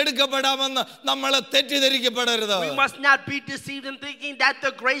കർത്താവിനോട് കൂടെ എടുക്കപ്പെടാമെന്ന് നമ്മൾ തെറ്റിദ്ധരിക്കപ്പെടരുത്. We must not be deceived in thinking that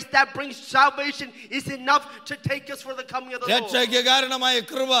the grace that brings salvation is enough to take us for the coming of the Lord. രക്ഷയ്ക്ക് കാരണമായ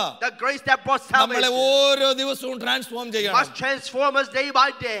കൃപ The grace that brought നമ്മളെ salvation ഓരോ ദിവസവും ട്രാൻസ്ഫോം ചെയ്യണം. must transform us day by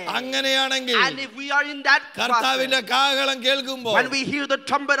day. അങ്ങനെയാണെങ്കിൽ And if we are in that കർത്താവിന്റെ process, കാഹളം കേൾക്കുമ്പോൾ when we hear the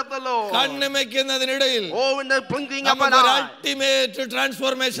trumpet of the Lord, കണ്ണുമയ്ക്കുന്നതിനിടയിൽ oh, in the blinking of an നമുക്കൊരു eye, ultimate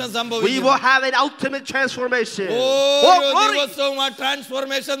transformation we സംഭവിക്കും. will have an ultimate transformation. ഓരോ glory! ദിവസവും ആ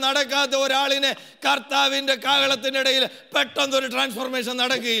transformation നടക്കാത്ത ഒരാളിനെ കർത്താവിന്റെ കാഹളത്തിനിടയിൽ പെട്ടെന്ന് ഒരു ട്രാൻസ്ഫോർമേഷൻ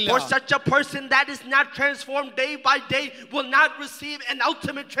നടക്കുകയില്ല. For such a person that is not transformed day by day will not receive an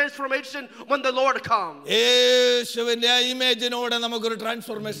ultimate transformation when the Lord comes. യേശുവിന്റെ ആ ഇമേജിനോടെ നമുക്കൊരു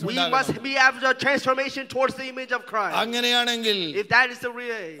ട്രാൻസ്ഫോർമേഷൻ We ഉണ്ടാകണം. must be have a transformation towards the image of Christ. അങ്ങനെയാണെങ്കിൽ If that is the real,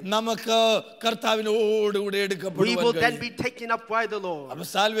 നമുക്ക് കർത്താവിനോടുകൂടെ we എടുക്കപ്പെടുവാൻ will then കഴിയും. be taken up by the Lord. അപ്പൊ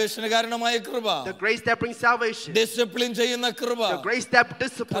സാൽവേഷന് കാരണമായ കൃപ, The grace that brings salvation, discipline ചെയ്യുന്ന കൃപ, the grace that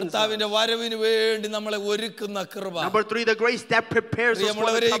disciplines us. കർത്താവിന്റെ വരവിന് വേണ്ടി നമ്മളെ ഒരുക്കുന്ന കൃപ. Number 3, the grace that prepares us for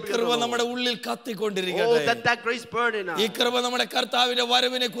പ്രിയമുള്ളവരെ, the ഈ coming കൃപ of the നമ്മുടെ Lord. ഉള്ളിൽ Oh, കത്തിക്കൊണ്ടിരിക്കട്ടെ. let that grace burn in us. ഈ കൃപ നമ്മുടെ കർത്താവിന്റെ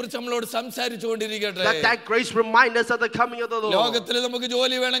വരവിനെ കുറിച്ച് നമ്മളോട് സംസാരിച്ചുകൊണ്ടിരിക്കട്ടെ. Let that grace remind us of the coming of the Lord. ലോകത്തിൽ നമുക്ക്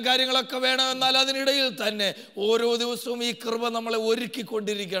ജോലി വേണം, കാര്യങ്ങളൊക്കെ വേണം, എന്നാൽ അതിനിടയിൽ തന്നെ ഓരോ ദിവസവും ഈ കൃപ നമ്മളെ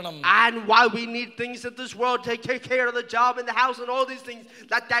ഒരുക്കിക്കൊണ്ടിരിക്കണം. And while we need things in this world, take care of the job and the house and all these things,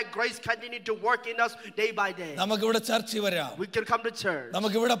 let that grace continue to work in us day by day. നമുക്കിവിടെ ചർച്ച വരാം, We can come to church,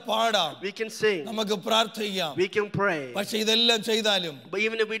 നമുക്കിവിടെ പാടാം, we can sing, നമുക്ക് പ്രാർത്ഥിക്കാം. we can pray. പക്ഷെ ഇതെല്ലാം ചെയ്താലും But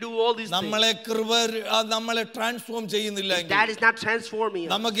even if we do all these things, നമ്മളെ കൃപ നമ്മളെ ട്രാൻസ്ഫോം ചെയ്യുന്നില്ല എങ്കിൽ, that is not transforming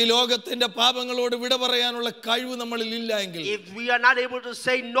us. നമുക്ക് ഈ ലോകത്തിന്റെ പാപങ്ങളോട് വിട പറയാനുള്ള കഴിവ് നമ്മളിൽ ഇല്ല എങ്കിൽ, If we are not able to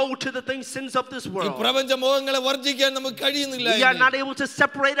say no to the things, sins of this ഈ world, പ്രപഞ്ച മോഹങ്ങളെ വർജിക്കാൻ നമുക്ക് കഴിയുന്നില്ല we are എങ്കിൽ, not able to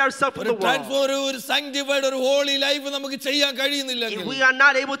separate ourselves from ഒരു the world, ട്രാൻസ്ഫോം ഒരു sanctified ഒരു ഹോളി ലൈഫ് നമുക്ക് ചെയ്യാൻ കഴിയുന്നില്ല if എങ്കിൽ, we are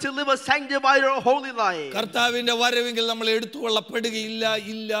not able to live a sanctified or holy life, കർത്താവിന്റെ വരവെങ്കിൽ നമ്മൾ എടുത്തുകൊള്ളപ്പെടുകയില്ല.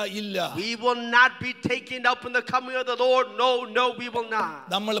 ഇല്ല ഇല്ല, we will not be taken up in the coming of the Lord. No, we will not.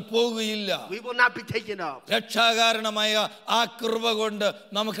 നമ്മൾ പോകുകയില്ല. We will not be taken up. രക്ഷാകാരണമായ ആ കൃപ കൊണ്ട്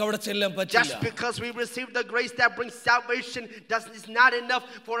നമുക്ക് അവിടെ ചെല്ലാൻ പറ്റില്ല. Just because we receive the grace that brings salvation is not enough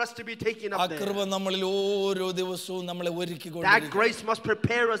for us to be taken ആ up കൃപ there. നമ്മളിൽ ഓരോ ദിവസവും നമ്മളെ That ഒരുക്കിക്കൊണ്ടിരിക്കും. grace must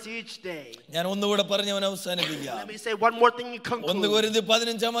prepare us each day. ഞാൻ ഒന്നുകൂടെ പറഞ്ഞവൻ അവസാനിപ്പിക്കാം. Let me say one more thing in 1 conclusion. കൊരിന്ത്യർ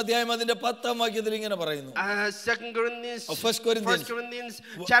 15-ാം അധ്യായം അതിന്റെ 10-ാം വാക്യത്തിൽ ഇങ്ങനെ പറയുന്നു. 2 Corinthians, 1 Corinthians. 1 Corinthians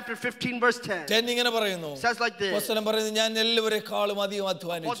chapter 15 verse 10. 10 ഇങ്ങനെ പറയുന്നു. Says like this. അപ്പോസ്തലൻ പറയുന്നു, ഞാൻ എല്ലാവരെക്കാളും അധികം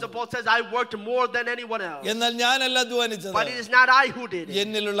അധ്വാനിച്ചു, Paul says, I worked more than anyone else. എന്നാൽ ഞാനല്ല അധ്വാനിച്ചത്, But it is not I who did it.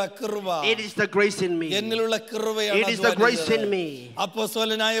 എന്നിലുള്ള കൃപ, It is the grace in me. എന്നിലുള്ള കൃപയാണ് It is the grace in അധ്വാനിച്ചത്. me.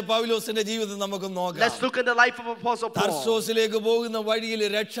 അപ്പോസ്തലനായ പൗലോസിന്റെ ജീവിതം നമുക്ക് നോക്കാം. Let's look at the life of Apostle Paul. തർസോസിലേക്ക് പോകുന്ന വഴിയിൽ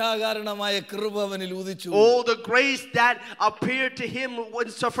രക്ഷാകാരണമായ കൃപ അവനിൽ ഉദിച്ചു. Oh, the grace that appeared to him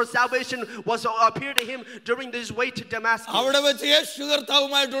for salvation was appeared to him during this way to Damascus. അവിടെ വെച്ച് യേശു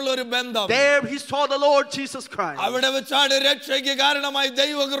കർത്താവുമായിട്ടുള്ള ഒരു ബന്ധം, There he saw the Lord Jesus Christ. അവിടെ വെച്ചാണ് രക്ഷയ്ക്ക് കാരണമായി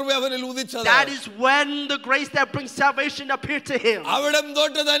ദൈവകൃപ അവനിൽ ഉദിച്ചത്. That is when the grace that brings salvation appeared to him. അവിടെ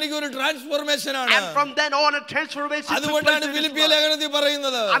തൊട്ട് തനിക്ക് ഒരു ട്രാൻസ്ഫോർമേഷൻ ആണ്. And from then on a transformation took place അതുകൊണ്ടാണ് in his ഫിലിപ്പിയ life. ലേഖനത്തിൽ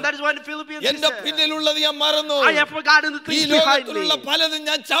പറയുന്നത്, And that is why in Philippians he എന്റെ said, പിന്നിലുള്ളത് ഞാൻ മറന്നു, I have forgotten the ഈ things behind me. ലോകത്തിലുള്ള പലതും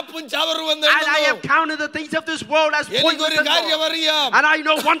ഞാൻ ചപ്പും ചവറുമെന്ന് And I have എണ്ണുന്നു. counted the things of this world as pointless എനിക്കൊരു and കാര്യം lost. അറിയാം, And I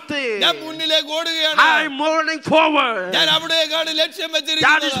know one thing. ഞാൻ മുന്നിലേക്ക് ഓടുകയാണ്, I'm moving forward. ഞാൻ അവിടേക്കാണ് ലക്ഷ്യം That is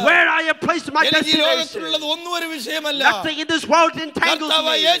വെച്ചിരിക്കുന്നത്. where I have placed my എനിക്ക് ഈ destination. ലോകത്തിലുള്ളത് ഒന്നും ഒരു വിഷയമല്ല. Nothing in this world entangles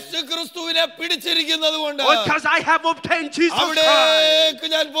കർത്താവ് me. യേശു ക്രിസ്തുവിനെ പിടിച്ചിരിക്കുന്നത് കൊണ്ട് Because I have obtained Jesus Christ. അവിടേക്ക്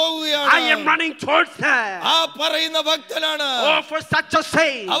ഞാൻ I am പോവുകയാണ്. running towards that. ആ പറയുന്ന ഭക്തനാണ്. Oh, for such a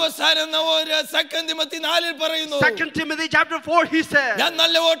saint. അവസാനം 2 തിമോത്തി 4 പറയുന്നു, 2 Timothy chapter 4 he said, ഞാൻ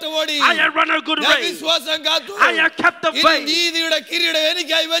നല്ല ഓട്ടം ഓടി, I have run a good ഞാൻ race. വിശ്വാസം കാത്തു, I have kept the ഇനി faith. നീതിയുടെ കിരീടം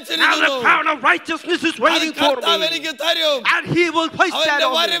എനിക്കായി Now വെച്ചിരിക്കുന്നു, the crown of righteousness is അത് waiting for കർത്താവ് me. എനിക്ക് തരും, And he will place that അവന്റെ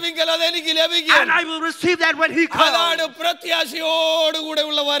on me. വരവിങ്കൽ അത് എനിക്ക് And ലഭിക്കും. I will receive that when he അതാണ് comes. പ്രത്യാശയോടുകൂടെ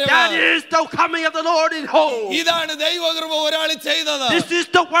ഉള്ള That വരവ്. is the coming of the Lord Lord in hope. ഇതാണ് ദൈവകൃപ ഒരാൾ ചെയ്തത്. This is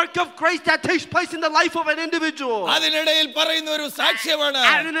the work of grace that takes place in the life of an individual. അതിനിടയിൽ പറയുന്ന ഒരു സാക്ഷ്യമാണ്.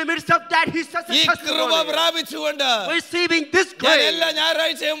 And in the midst of that, he says a ഈ കൃപ testimony. പ്രാപിച്ചുകൊണ്ട് Receiving this ഞാൻ grace. എല്ലാ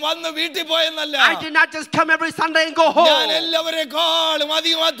ഞായറാഴ്ചയും വന്ന് വീട്ടിൽ പോയെന്നല്ല. I did not just come every Sunday and go ഞാൻ home. എല്ലാവരെക്കാളും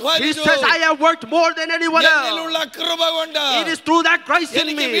അധികം He അധ്വാനിച്ചു. says, I have worked more than anyone else. എന്നിലുള്ള കൃപ കൊണ്ട് It is through that grace in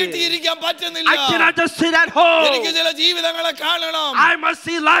എനിക്ക് me. വീട്ടിൽ ഇരിക്കാൻ പറ്റുന്നില്ല. I cannot just sit at home. എനിക്ക് ചില ജീവിതങ്ങളെ കാണണം. I must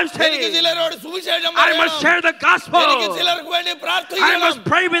see lives എനിക്ക് changed. ചിലരോട് സുവിശേഷം I must പറയണം. share the gospel. എനിക്ക് ചിലർക്ക് വേണ്ടി I പ്രാർത്ഥിക്കണം. must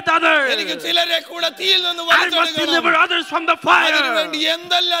pray with others. എനിക്ക് ചിലരെ കൂടെ തീയിൽ നിന്ന് I must deliver വലിച്ചെടുക്കണം. others from the fire. അതിനുവേണ്ടി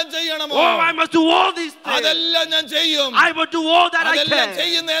എന്തെല്ലാം ചെയ്യണമോ Oh, I must do all these things. അതെല്ലാം ഞാൻ ചെയ്യും. I will do all that I അതെല്ലാം can.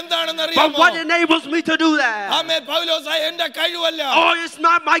 ചെയ്യുന്ന എന്താണെന്ന് But അറിയാമോ? what enables me to do that? ആമേ പൗലോസ് എന്റെ കഴിവല്ല, Oh, it's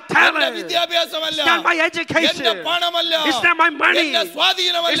not my എന്റെ talent. വിദ്യാഭ്യാസമല്ല, It's not my education. എന്റെ പണമല്ല, It's not my money. എന്റെ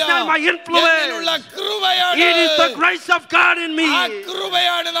സ്വാധീനമല്ല, It's not my influence. എന്നിലുള്ള കൃപയാണ്. It is the grace of God in me. ആ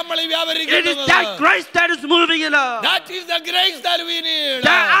കൃപയാണ് നമ്മൾ It is വ്യാപരിക്കുന്നത്. that grace that is moving in us. That is the grace that we need.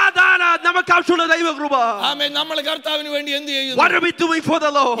 അതാണ് നമുക്ക് ആവശ്യമുള്ള ദൈവകൃപ. ആമേൻ. നമ്മൾ കർത്താവിന് വേണ്ടി എന്ത് ചെയ്യുന്നു? What are we doing for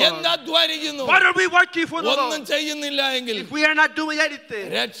the Lord? എന്ത് അധ്വാനിക്കുന്നു? What are we working for the ഒന്നും Lord? ചെയ്യുന്നില്ല എങ്കിൽ If we are not doing anything,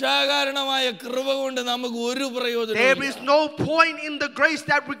 രക്ഷാകാരണമായ കൃപ കൊണ്ട് നമുക്ക് ഒരു there പ്രയോജനവും is no point in the grace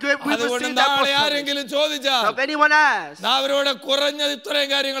that we അതുകൊണ്ട് receive. That നാളെ was ആരെങ്കിലും ചോദിച്ചാൽ if anyone asks, അവരോട് കുറഞ്ഞത് ഇത്രയും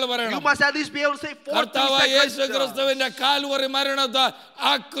കാര്യങ്ങൾ you പറയണം. must at least be able to say 4 things കർത്താവായ that grace യേശു does. ക്രിസ്തുവിന്റെ കാൽവറി മരണത്താൽ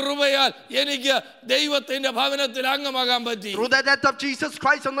ആ കൃപയാൽ എനിക്ക് ദൈവത്തിന്റെ ഭവനത്തിൽ അംഗമാകാൻ പറ്റി. Through the death of Jesus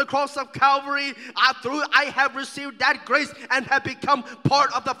Christ on the cross of Calvary, I have received that grace and have become part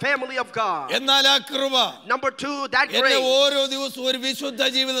of the family of God. എന്നാൽ ആ കൃപ Number 2, that എന്നെ grace, ഓരോ ദിവസവും ഒരു വിശുദ്ധ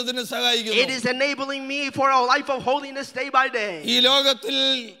ജീവിതത്തിന് it സഹായിക്കുന്നു. is enabling me for a life of holiness day by day. ഈ ലോകത്തിൽ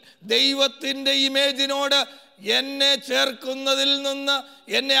ദൈവത്തിന്റെ ഇമേജിനോട് എന്നെ ചേർക്കുന്നതിൽ നിന്ന്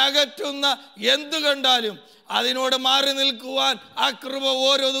എന്നെ അകറ്റുന്ന എന്തു കണ്ടാലും അതിനോട് മാറി നിൽക്കുവാൻ ആ കൃപ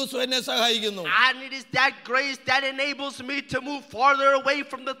ഓരോ ദിവസവും എന്നെ സഹായിക്കുന്നു. And it is that grace that enables me to move farther away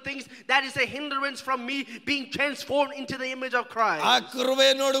from the things that is a hindrance from me being transformed into the image of Christ. ആ കൃപ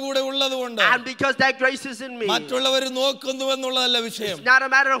എന്നോട് കൂടെ ഉള്ളതുകൊണ്ട് And because that grace is in me, മറ്റുള്ളവർ നോക്കുന്നു എന്നുള്ളതല്ല വിഷയം, it's not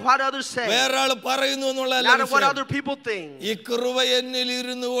a matter of what others say, വേറൊരാൾ പറയുന്നു എന്നുള്ളതല്ല not of what വിഷയം. other people think. ഈ കൃപ എന്നിൽ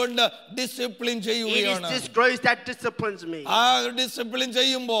ഇരുന്നു കൊണ്ട് ഡിസിപ്ലിൻ It is ചെയ്യുകയാണ്. this grace that disciplines me. ആ ഡിസിപ്ലിൻ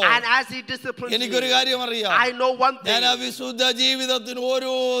ചെയ്യുമ്പോൾ And as he disciplines എനിക്കൊരു me, കാര്യം അറിയാം. I know one thing. ഞാൻ ആ വിശുദ്ധ ജീവിതത്തിന്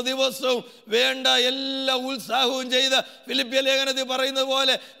ഓരോ ദിവസവും വേണ്ട എല്ലാ ഉത്സാഹവും ചെയ്ത് ഫിലിപ്പിയ ലേഖനത്തിൽ പറയുന്നത്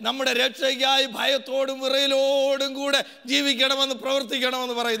പോലെ നമ്മുടെ രക്ഷയ്ക്കായി ഭയത്തോടും വിറയലോടും കൂടെ ജീവിക്കണമെന്ന്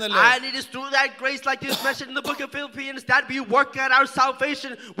പ്രവർത്തിക്കണമെന്ന് പറയുന്നല്ലോ. And it is through that grace, like is mentioned in the book of Philippians, that we work out our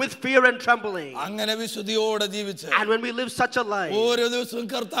salvation with fear and trembling. അങ്ങനെ വിശുദ്ധിയോടെ ജീവിച്ച് And when we live such a life, ഓരോ ദിവസവും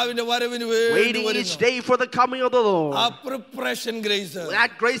കർത്താവിന്റെ വരവിന് വേണ്ടി waiting each വരുന്നു. day for the coming of the Lord, ആ preparation grace,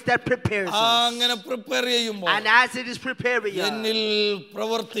 that grace that prepares us. അങ്ങനെ പ്രിപ്പയർ ചെയ്യുമ്പോൾ And as it is preparing us, എന്നിൽ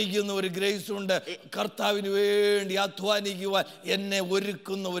പ്രവർത്തിക്കുന്ന ഒരു ഗ്രേസ് ഉണ്ട്. കർത്താവിന് വേണ്ടി അധ്വാനിക്കുവാൻ എന്നെ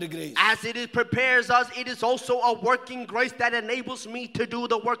ഒരുക്കുന്ന ഒരു grace. as it is prepares us, it is also a working grace that enables me to do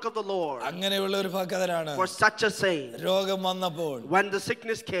the work of the Lord. അങ്ങനെയുള്ള ഒരു ഭക്തനാണ്. For such a saint, രോഗം വന്നപ്പോൾ when the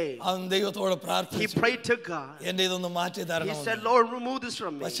sickness came, അവൻ ദൈവത്തോട് he പ്രാർത്ഥിച്ചു, prayed to God. എന്റെ ഇതൊന്ന് മാറ്റി He തരണം. said, Lord, remove this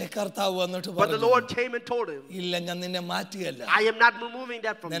from me. പക്ഷെ കർത്താവ് വന്നിട്ട് But the പറഞ്ഞു, Lord came and told him, ഇല്ല, ഞാൻ നിന്നെ മാറ്റുകയല്ല, I am not removing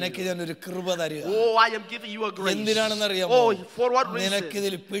that from നിനക്ക് you. ഞാൻ ഒരു കൃപ തരിക. Oh, I am giving you a grace. എന്തിനാണെന്നറിയാമോ? Oh, for what reason?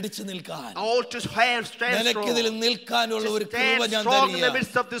 നിനക്കിതിൽ പിടിച്ചു നിൽക്കാൻ, Oh, to stand strong. നിനക്കിതിൽ നിൽക്കാനുള്ള ഒരു To കൃപ stand ഞാൻ strong in the തരിക.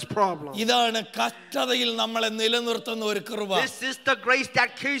 midst of this problem. ഇതാണ് കഷ്ടതയിൽ നമ്മളെ നിലനിർത്തുന്ന ഒരു കൃപ. This is the grace that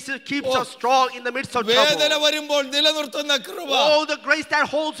keeps us strong in the midst of വേദന trouble. വരുമ്പോൾ നിലനിർത്തുന്ന കൃപ. Oh, the grace that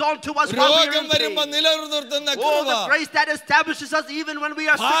holds on to us while we are രോഗം in വരുമ്പോൾ pain. നിലനിർത്തുന്ന Oh, കൃപ. the grace that establishes us even when we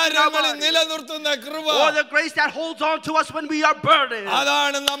are sick in our ഭാരങ്ങളിൽ body. നിലനിർത്തുന്ന കൃപ. Oh, the grace that holds on to us when we are burdened.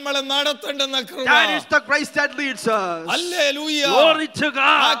 അതാണ് നമ്മളെ നടത്തേണ്ടുന്ന കൃപ. That is the grace that leads us. Hallelujah. Glory to ആ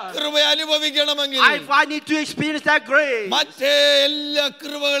God. കൃപ അനുഭവിക്കണമെങ്കിൽ I need to experience that grace. മറ്റേ എല്ലാ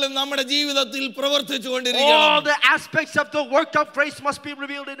കൃപകളും നമ്മുടെ ജീവിതത്തിൽ പ്രവർത്തിച്ചു All കൊണ്ടിരിക്കണം. the aspects of the work of grace must be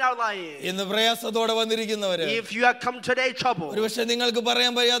revealed in our life. ഇന്ന് പ്രയാസത്തോടെ വന്നിരിക്കുന്നവര്, If you have come today troubled, ഒരുപക്ഷെ നിങ്ങൾക്ക്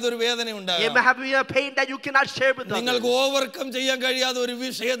പറയാൻ കഴിയാത്ത ഒരു വേദന you may ഉണ്ടാകാം. have a pain that you cannot share with നിങ്ങൾക്ക് others. ഓവർകം ചെയ്യാൻ കഴിയാത്ത ഒരു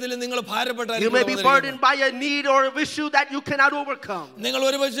വിഷയത്തിൽ നിങ്ങൾ ഭാരപ്പെട്ടായിരിക്കും You may be വന്നിരിക്കുന്നത്. burdened by a need or a issue that you cannot overcome. നിങ്ങൾ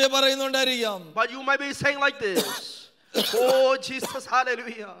ഒരുപക്ഷെ പറയുന്നുണ്ടായിരിക്കാം, But you might be saying like this. Oh, Jesus,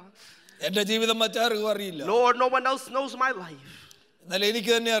 hallelujah. എന്റെ ജീവിതം മറ്റാർക്കും അറിയില്ല, Lord, no one else knows my life. എന്നാൽ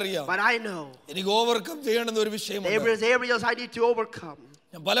എനിക്ക് തന്നെ അറിയാം, But I know എനിക്ക് ഓവർകം ചെയ്യേണ്ടുന്ന ഒരു there വിഷയമുണ്ട്. is areas I need to overcome.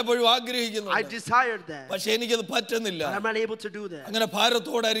 ഞാൻ പലപ്പോഴും I ആഗ്രഹിക്കുന്നുണ്ട്, desired that. പക്ഷെ എനിക്കത് പറ്റുന്നില്ല. But I'm not able to do that. അങ്ങനെ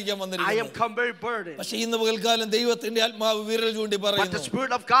ഭാരത്തോടായിരിക്കാം I am വന്നിരിക്കുന്നത്. come very burdened. പക്ഷെ ഇന്ന് പകൽക്കാലം ദൈവത്തിന്റെ ആത്മാവ് വിരൽ ചൂണ്ടി But the പറയുന്നു,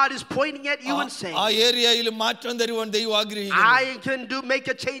 Spirit of God is pointing at you and saying, ആ ഏരിയയിൽ മാറ്റം തരുവാൻ ദൈവം ആഗ്രഹിക്കുന്നു. I can make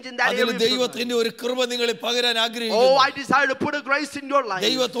a change in that അതിൽ area. ദൈവത്തിന്റെ ഒരു കൃപ നിങ്ങളിൽ പകരാൻ Oh, ആഗ്രഹിക്കുന്നു. I desire to put a grace in your life.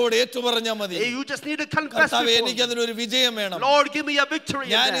 ദൈവത്തോട് ഏറ്റുപറഞ്ഞാൽ മതി, You just need to confess കർത്താവേ before എനിക്ക് me. അതിനൊരു വിജയം വേണം. Lord, give me a victory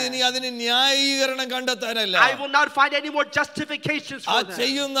in ഞാൻ that. ഇനി അതിന് ന്യായീകരണം കണ്ടെത്താനല്ല, I will not find any more justifications ആ for that.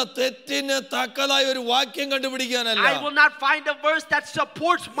 ചെയ്യുന്ന തെറ്റിന് തക്കതായ ഒരു വാക്യം കണ്ടുപിടിക്കാനല്ല. I will not find a verse that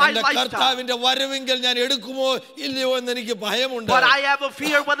supports my എന്റെ lifestyle. കർത്താവിന്റെ വരവെങ്കിൽ ഞാൻ എടുക്കുമോ ഇല്ലയോ എന്ന് എനിക്ക് ഭയമുണ്ട്. But I have a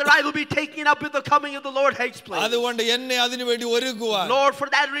fear whether I will be taken up with the coming of the Lord takes place. അതുകൊണ്ട് എന്നെ അതിനു വേണ്ടി ഒരുക്കുവാൻ, Lord, for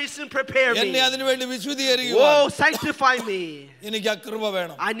that reason prepare എന്നെ me. അതിനു വേണ്ടി വിശുദ്ധീകരിക്കുവാൻ Oh, sanctify me. എനിക്ക് ആ കൃപ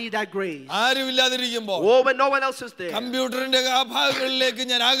വേണം. I need that grace. ആരുമില്ലാതിരിക്കുമ്പോൾ, Oh, when no one else is there. കമ്പ്യൂട്ടറിന്റെ ആ ഭാഗങ്ങളിലേക്ക്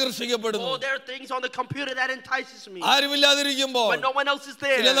ഞാൻ ആകർഷിക്കപ്പെടുന്നു. Oh, there are things on the computer that entices me. ആരുമില്ലാതിരിക്കുമ്പോൾ When no one else is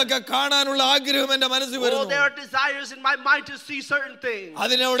there. ചിലതൊക്കെ കാണാനുള്ള ആഗ്രഹം എന്റെ മനസ്സിൽ Oh, വരുന്നു. there are desires in my mind to see certain things.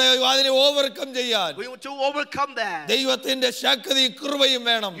 അതിനെ ഓവർകം ചെയ്യാൻ We want to overcome that. ദൈവത്തിന്റെ ശക്തിയും കൃപയും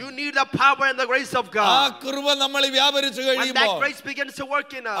വേണം. You need the power and the grace of ആ God. കൃപ നമ്മൾ വ്യാപരിച്ചു When that കഴിയുമ്പോൾ grace begins to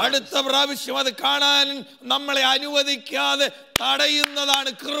work in us. അടുത്ത പ്രാവശ്യം അത് കാണാൻ നമ്മളെ അനുവദിക്കാതെ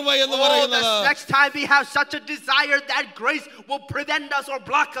തടയുന്നതാണ് കൃപ എന്ന് Oh, പറയുന്നത്. the next time we have such a desire, that grace will prevent us or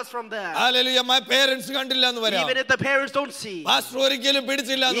block us from that. Hallelujah. my parents കണ്ടില്ല എന്ന് വരാം, Even if the parents don't see. Pastor ഒരിക്കലും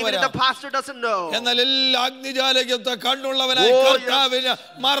പിടിച്ചില്ല എന്ന് Even if വരാം, the pastor doesn't know. എന്നാൽ എല്ലാ അഗ്നിജാലകത്തെ കണ്ണുള്ളവനായ Oh, കർത്താവിന്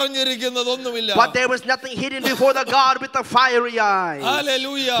മറഞ്ഞിരിക്കുന്നതൊന്നുമില്ല. But there was nothing hidden before the God with the fiery eyes.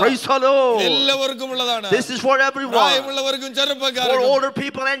 Hallelujah. Praise the Lord. എല്ലാവർക്കും ഉള്ളതാണ്. This is for everyone. പ്രായമുള്ളവർക്കും For ചെറുപ്പക്കാർക്കും older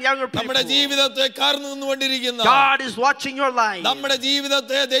people and younger നമ്മുടെ people. ജീവിതത്തെ കാർന്നു നിന്നുകൊണ്ടിരിക്കുന്ന, God is watching your life. നമ്മുടെ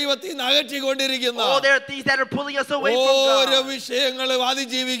ജീവിതത്തെ ദൈവത്തിൽ നിന്ന് അകറ്റിക്കൊണ്ടിരിക്കുന്ന Oh, there are things that are pulling us away from ഓരോ God. വിഷയങ്ങളും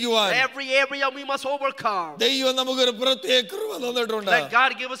അതിജീവിക്കുവാൻ Every area we must overcome. ദൈവം നമുക്കൊരു പ്രത്യേക കൃപ തന്നിട്ടുണ്ട്. Let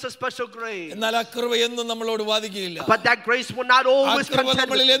God give us a special grace. എന്നാൽ ആ കൃപ എന്നും നമ്മളോട് വാദിക്കുകയില്ല. But that grace will not ആ always കൃപ contend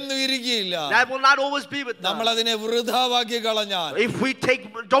നമ്മളിൽ with us. എന്നും ഇരിക്കുകയില്ല. That will not always be with നമ്മൾ us. അതിനെ വൃഥാവാക്കി കളഞ്ഞാൽ, If we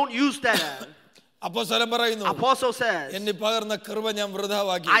don't use that. അപ്പോസ്തലൻ പറയുന്നു, Apostle says, എന്നെ പകർന്ന കൃപ ഞാൻ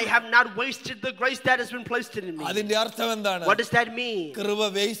വൃഥാവാക്കി. I have not wasted the grace that has been placed in me. അതിന്റെ അർത്ഥം എന്താണ്? What does that mean? കൃപ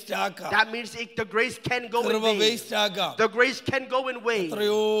വേസ്റ്റ് ആക്കാം. That means the grace can go in കൃപ vain. വേസ്റ്റ് ആക്കാം. The grace can go in vain.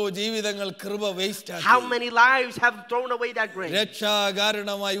 എത്രയോ ജീവിതങ്ങൾ കൃപ വേസ്റ്റ് ആക്കി. How many lives have thrown away that grace?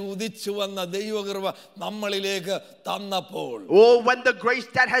 രക്ഷാകാരണമായി ഉദിച്ചു വന്ന ദൈവകൃപ നമ്മളിലേക്ക് തന്നപ്പോൾ, Oh, when the grace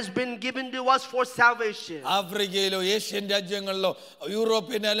that has been given to us for salvation. ആഫ്രിക്കയിലോ Asian രാജ്യങ്ങളിലോ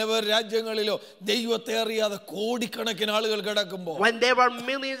European അലവർ രാജ്യങ്ങളിലോ ദൈവത്തെ അറിയാതെ കോടിക്കണക്കിന് ആളുകൾ കിടക്കുമ്പോൾ, When there were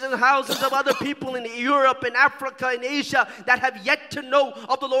millions and thousands of other people in Europe, in Africa, in Asia that have yet to know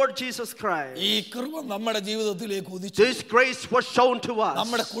of the Lord Jesus Christ. ഈ കൃപ നമ്മുടെ ജീവിതത്തിലേക്ക് ഉദിച്ചു, This grace was shown to us.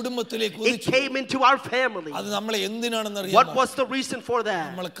 നമ്മുടെ കുടുംബത്തിലേക്ക് It ഉദിച്ചു. came into our family. അത് നമ്മളെ എന്തിനാണെന്ന് What അറിയാമോ? was the reason for that?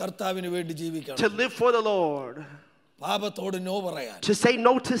 നമ്മൾ കർത്താവിന് വേണ്ടി ജീവിക്കണം, To live for the Lord. പാപത്തോട് നോ പറയാൻ. To say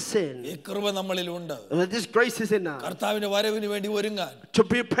no to ഈ sin. കൃപ നമ്മളിലുണ്ട്. This grace is in us. കർത്താവിന്റെ വരവിന് വേണ്ടി ഒരുങ്ങാൻ To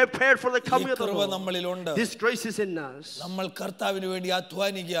be prepared for the ഈ coming of the കൃപ Lord. നമ്മളിലുണ്ട്. This grace is in us. നമ്മൾ കർത്താവിന് വേണ്ടി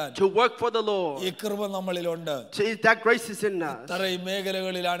അധ്വാനിക്കാൻ To work for the ഈ Lord. കൃപ നമ്മളിലുണ്ട്. That grace is in us. ഇത്രയും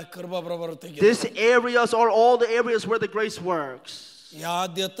മേഖലകളിലാണ് കൃപ പ്രവർത്തിക്കുന്നത്. These areas are all the areas where the grace works. ഈ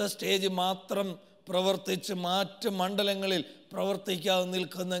ആദ്യത്തെ സ്റ്റേജ് മാത്രം പ്രവർത്തിച്ച് മാറ്റ് മണ്ഡലങ്ങളിൽ പ്രവർത്തിക്കാതെ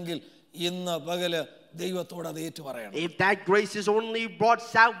നിൽക്കുന്നെങ്കിൽ ഇന്ന് പകല് ദൈവത്തോട് അത് ഏറ്റു പറയണം. If that grace is only brought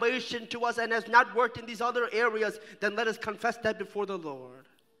salvation to us and has not worked in these other areas, then let us confess that before the Lord.